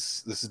 "This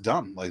is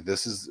dumb. Like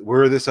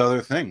we're this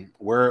other thing.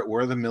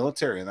 We're the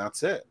military, and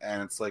that's it."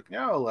 And it's like,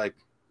 like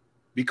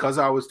because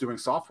I was doing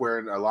software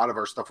and a lot of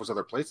our stuff was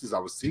other places, I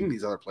was seeing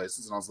these other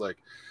places, and I was like,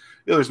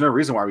 there's no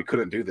reason why we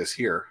couldn't do this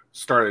here.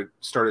 Started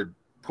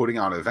putting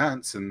on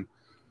events, and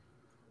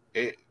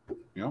it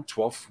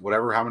 12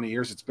 whatever how many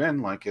years it's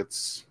been, like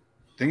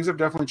things have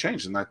definitely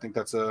changed, and I think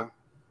that's a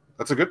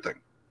good thing.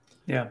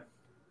 Yeah.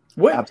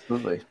 What?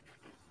 Absolutely.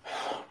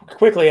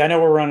 Quickly, I know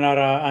we're running out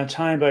on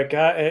time, but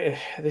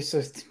this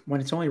is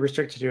when it's only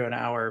restricted to an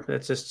hour.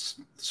 It's just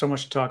so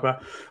much to talk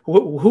about.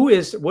 What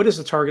is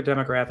the target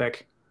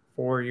demographic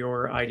for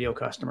your ideal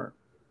customer?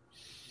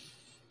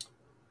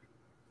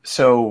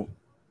 So,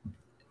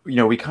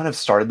 we kind of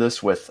started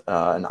this with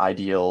an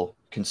ideal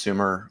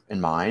consumer in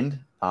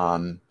mind,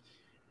 and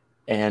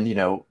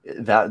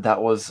that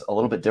was a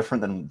little bit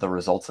different than the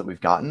results that we've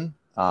gotten.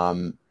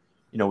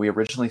 We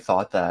originally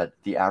thought that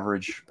the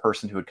average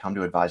person who would come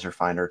to Advisor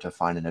Finder to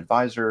find an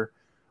advisor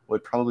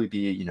would probably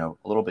be, a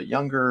little bit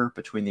younger,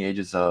 between the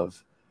ages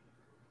of,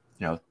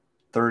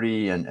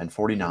 30 and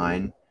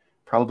 49,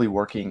 probably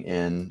working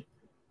in,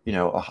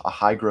 a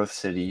high growth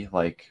city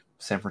like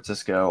San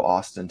Francisco,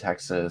 Austin,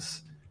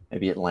 Texas,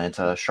 maybe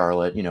Atlanta,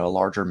 Charlotte, a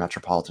larger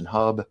metropolitan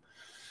hub.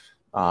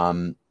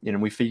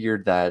 We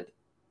figured that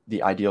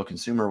the ideal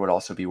consumer would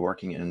also be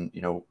working in,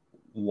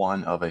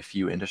 one of a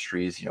few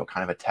industries,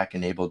 kind of a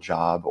tech-enabled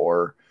job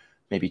or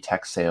maybe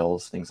tech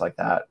sales, things like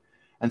that.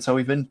 And so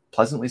we've been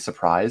pleasantly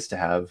surprised to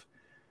have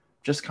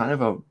just kind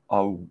of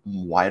a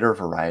wider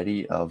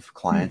variety of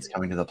clients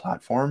coming to the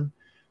platform.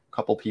 A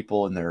couple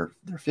people in their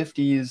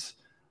 50s,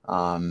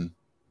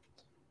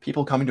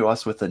 people coming to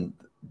us with the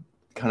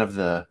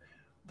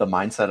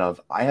mindset of,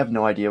 I have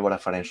no idea what a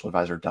financial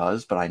advisor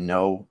does, but I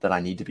know that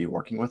I need to be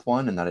working with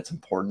one and that it's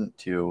important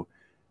to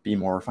be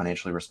more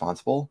financially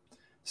responsible.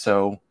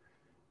 So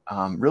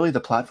really the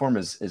platform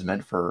is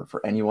meant for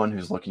anyone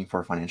who's looking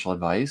for financial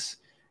advice.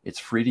 It's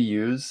free to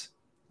use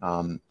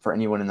for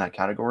anyone in that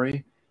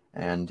category.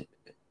 And,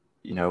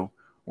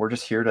 we're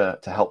just here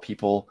to help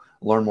people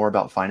learn more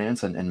about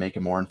finance and make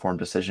a more informed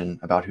decision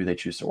about who they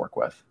choose to work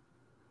with.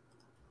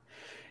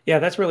 Yeah,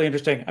 that's really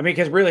interesting. I mean,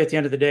 because really at the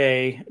end of the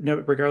day,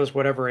 regardless of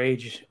whatever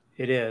age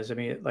it is, I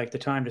mean, like the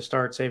time to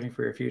start saving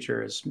for your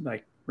future is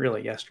like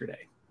really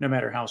yesterday, no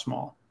matter how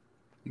small.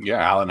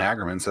 Yeah, Alan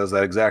Hagerman says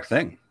that exact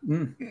thing.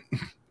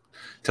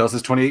 Tells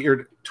his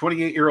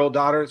 28-year-old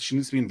daughter she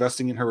needs to be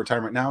investing in her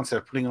retirement now instead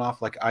of putting it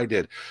off like I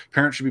did.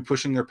 Parents should be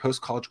pushing their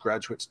post-college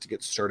graduates to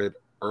get started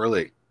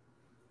early.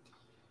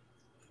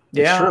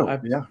 Yeah,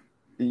 it's true. Yeah.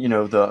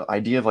 The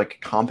idea of like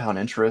compound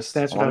interest.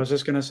 That's what I was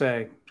just going to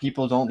say.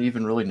 People don't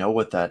even really know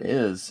what that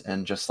is.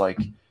 And just like,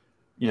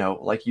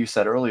 like you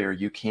said earlier,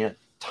 you can't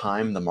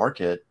time the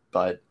market,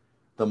 but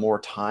the more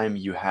time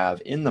you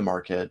have in the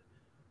market,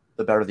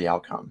 the better the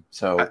outcome.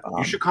 So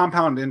you should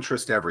compound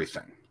interest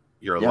everything.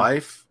 Your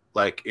life,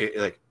 like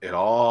it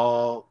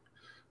all,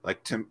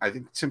 like Tim, I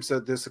think Tim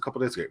said this a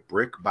couple days ago,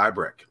 brick by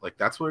brick. Like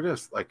that's what it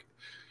is. Like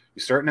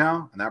you start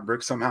now and that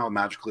brick somehow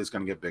magically is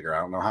going to get bigger. I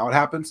don't know how it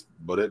happens,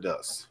 but it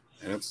does.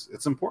 And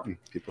it's important.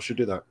 People should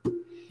do that.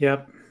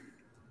 Yep.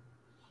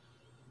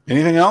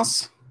 Anything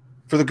else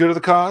for the good of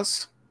the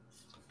cause?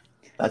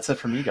 That's it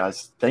from you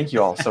guys. Thank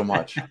you all so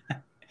much.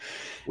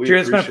 Drew,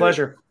 it's been a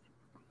pleasure.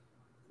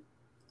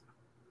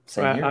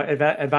 Same here.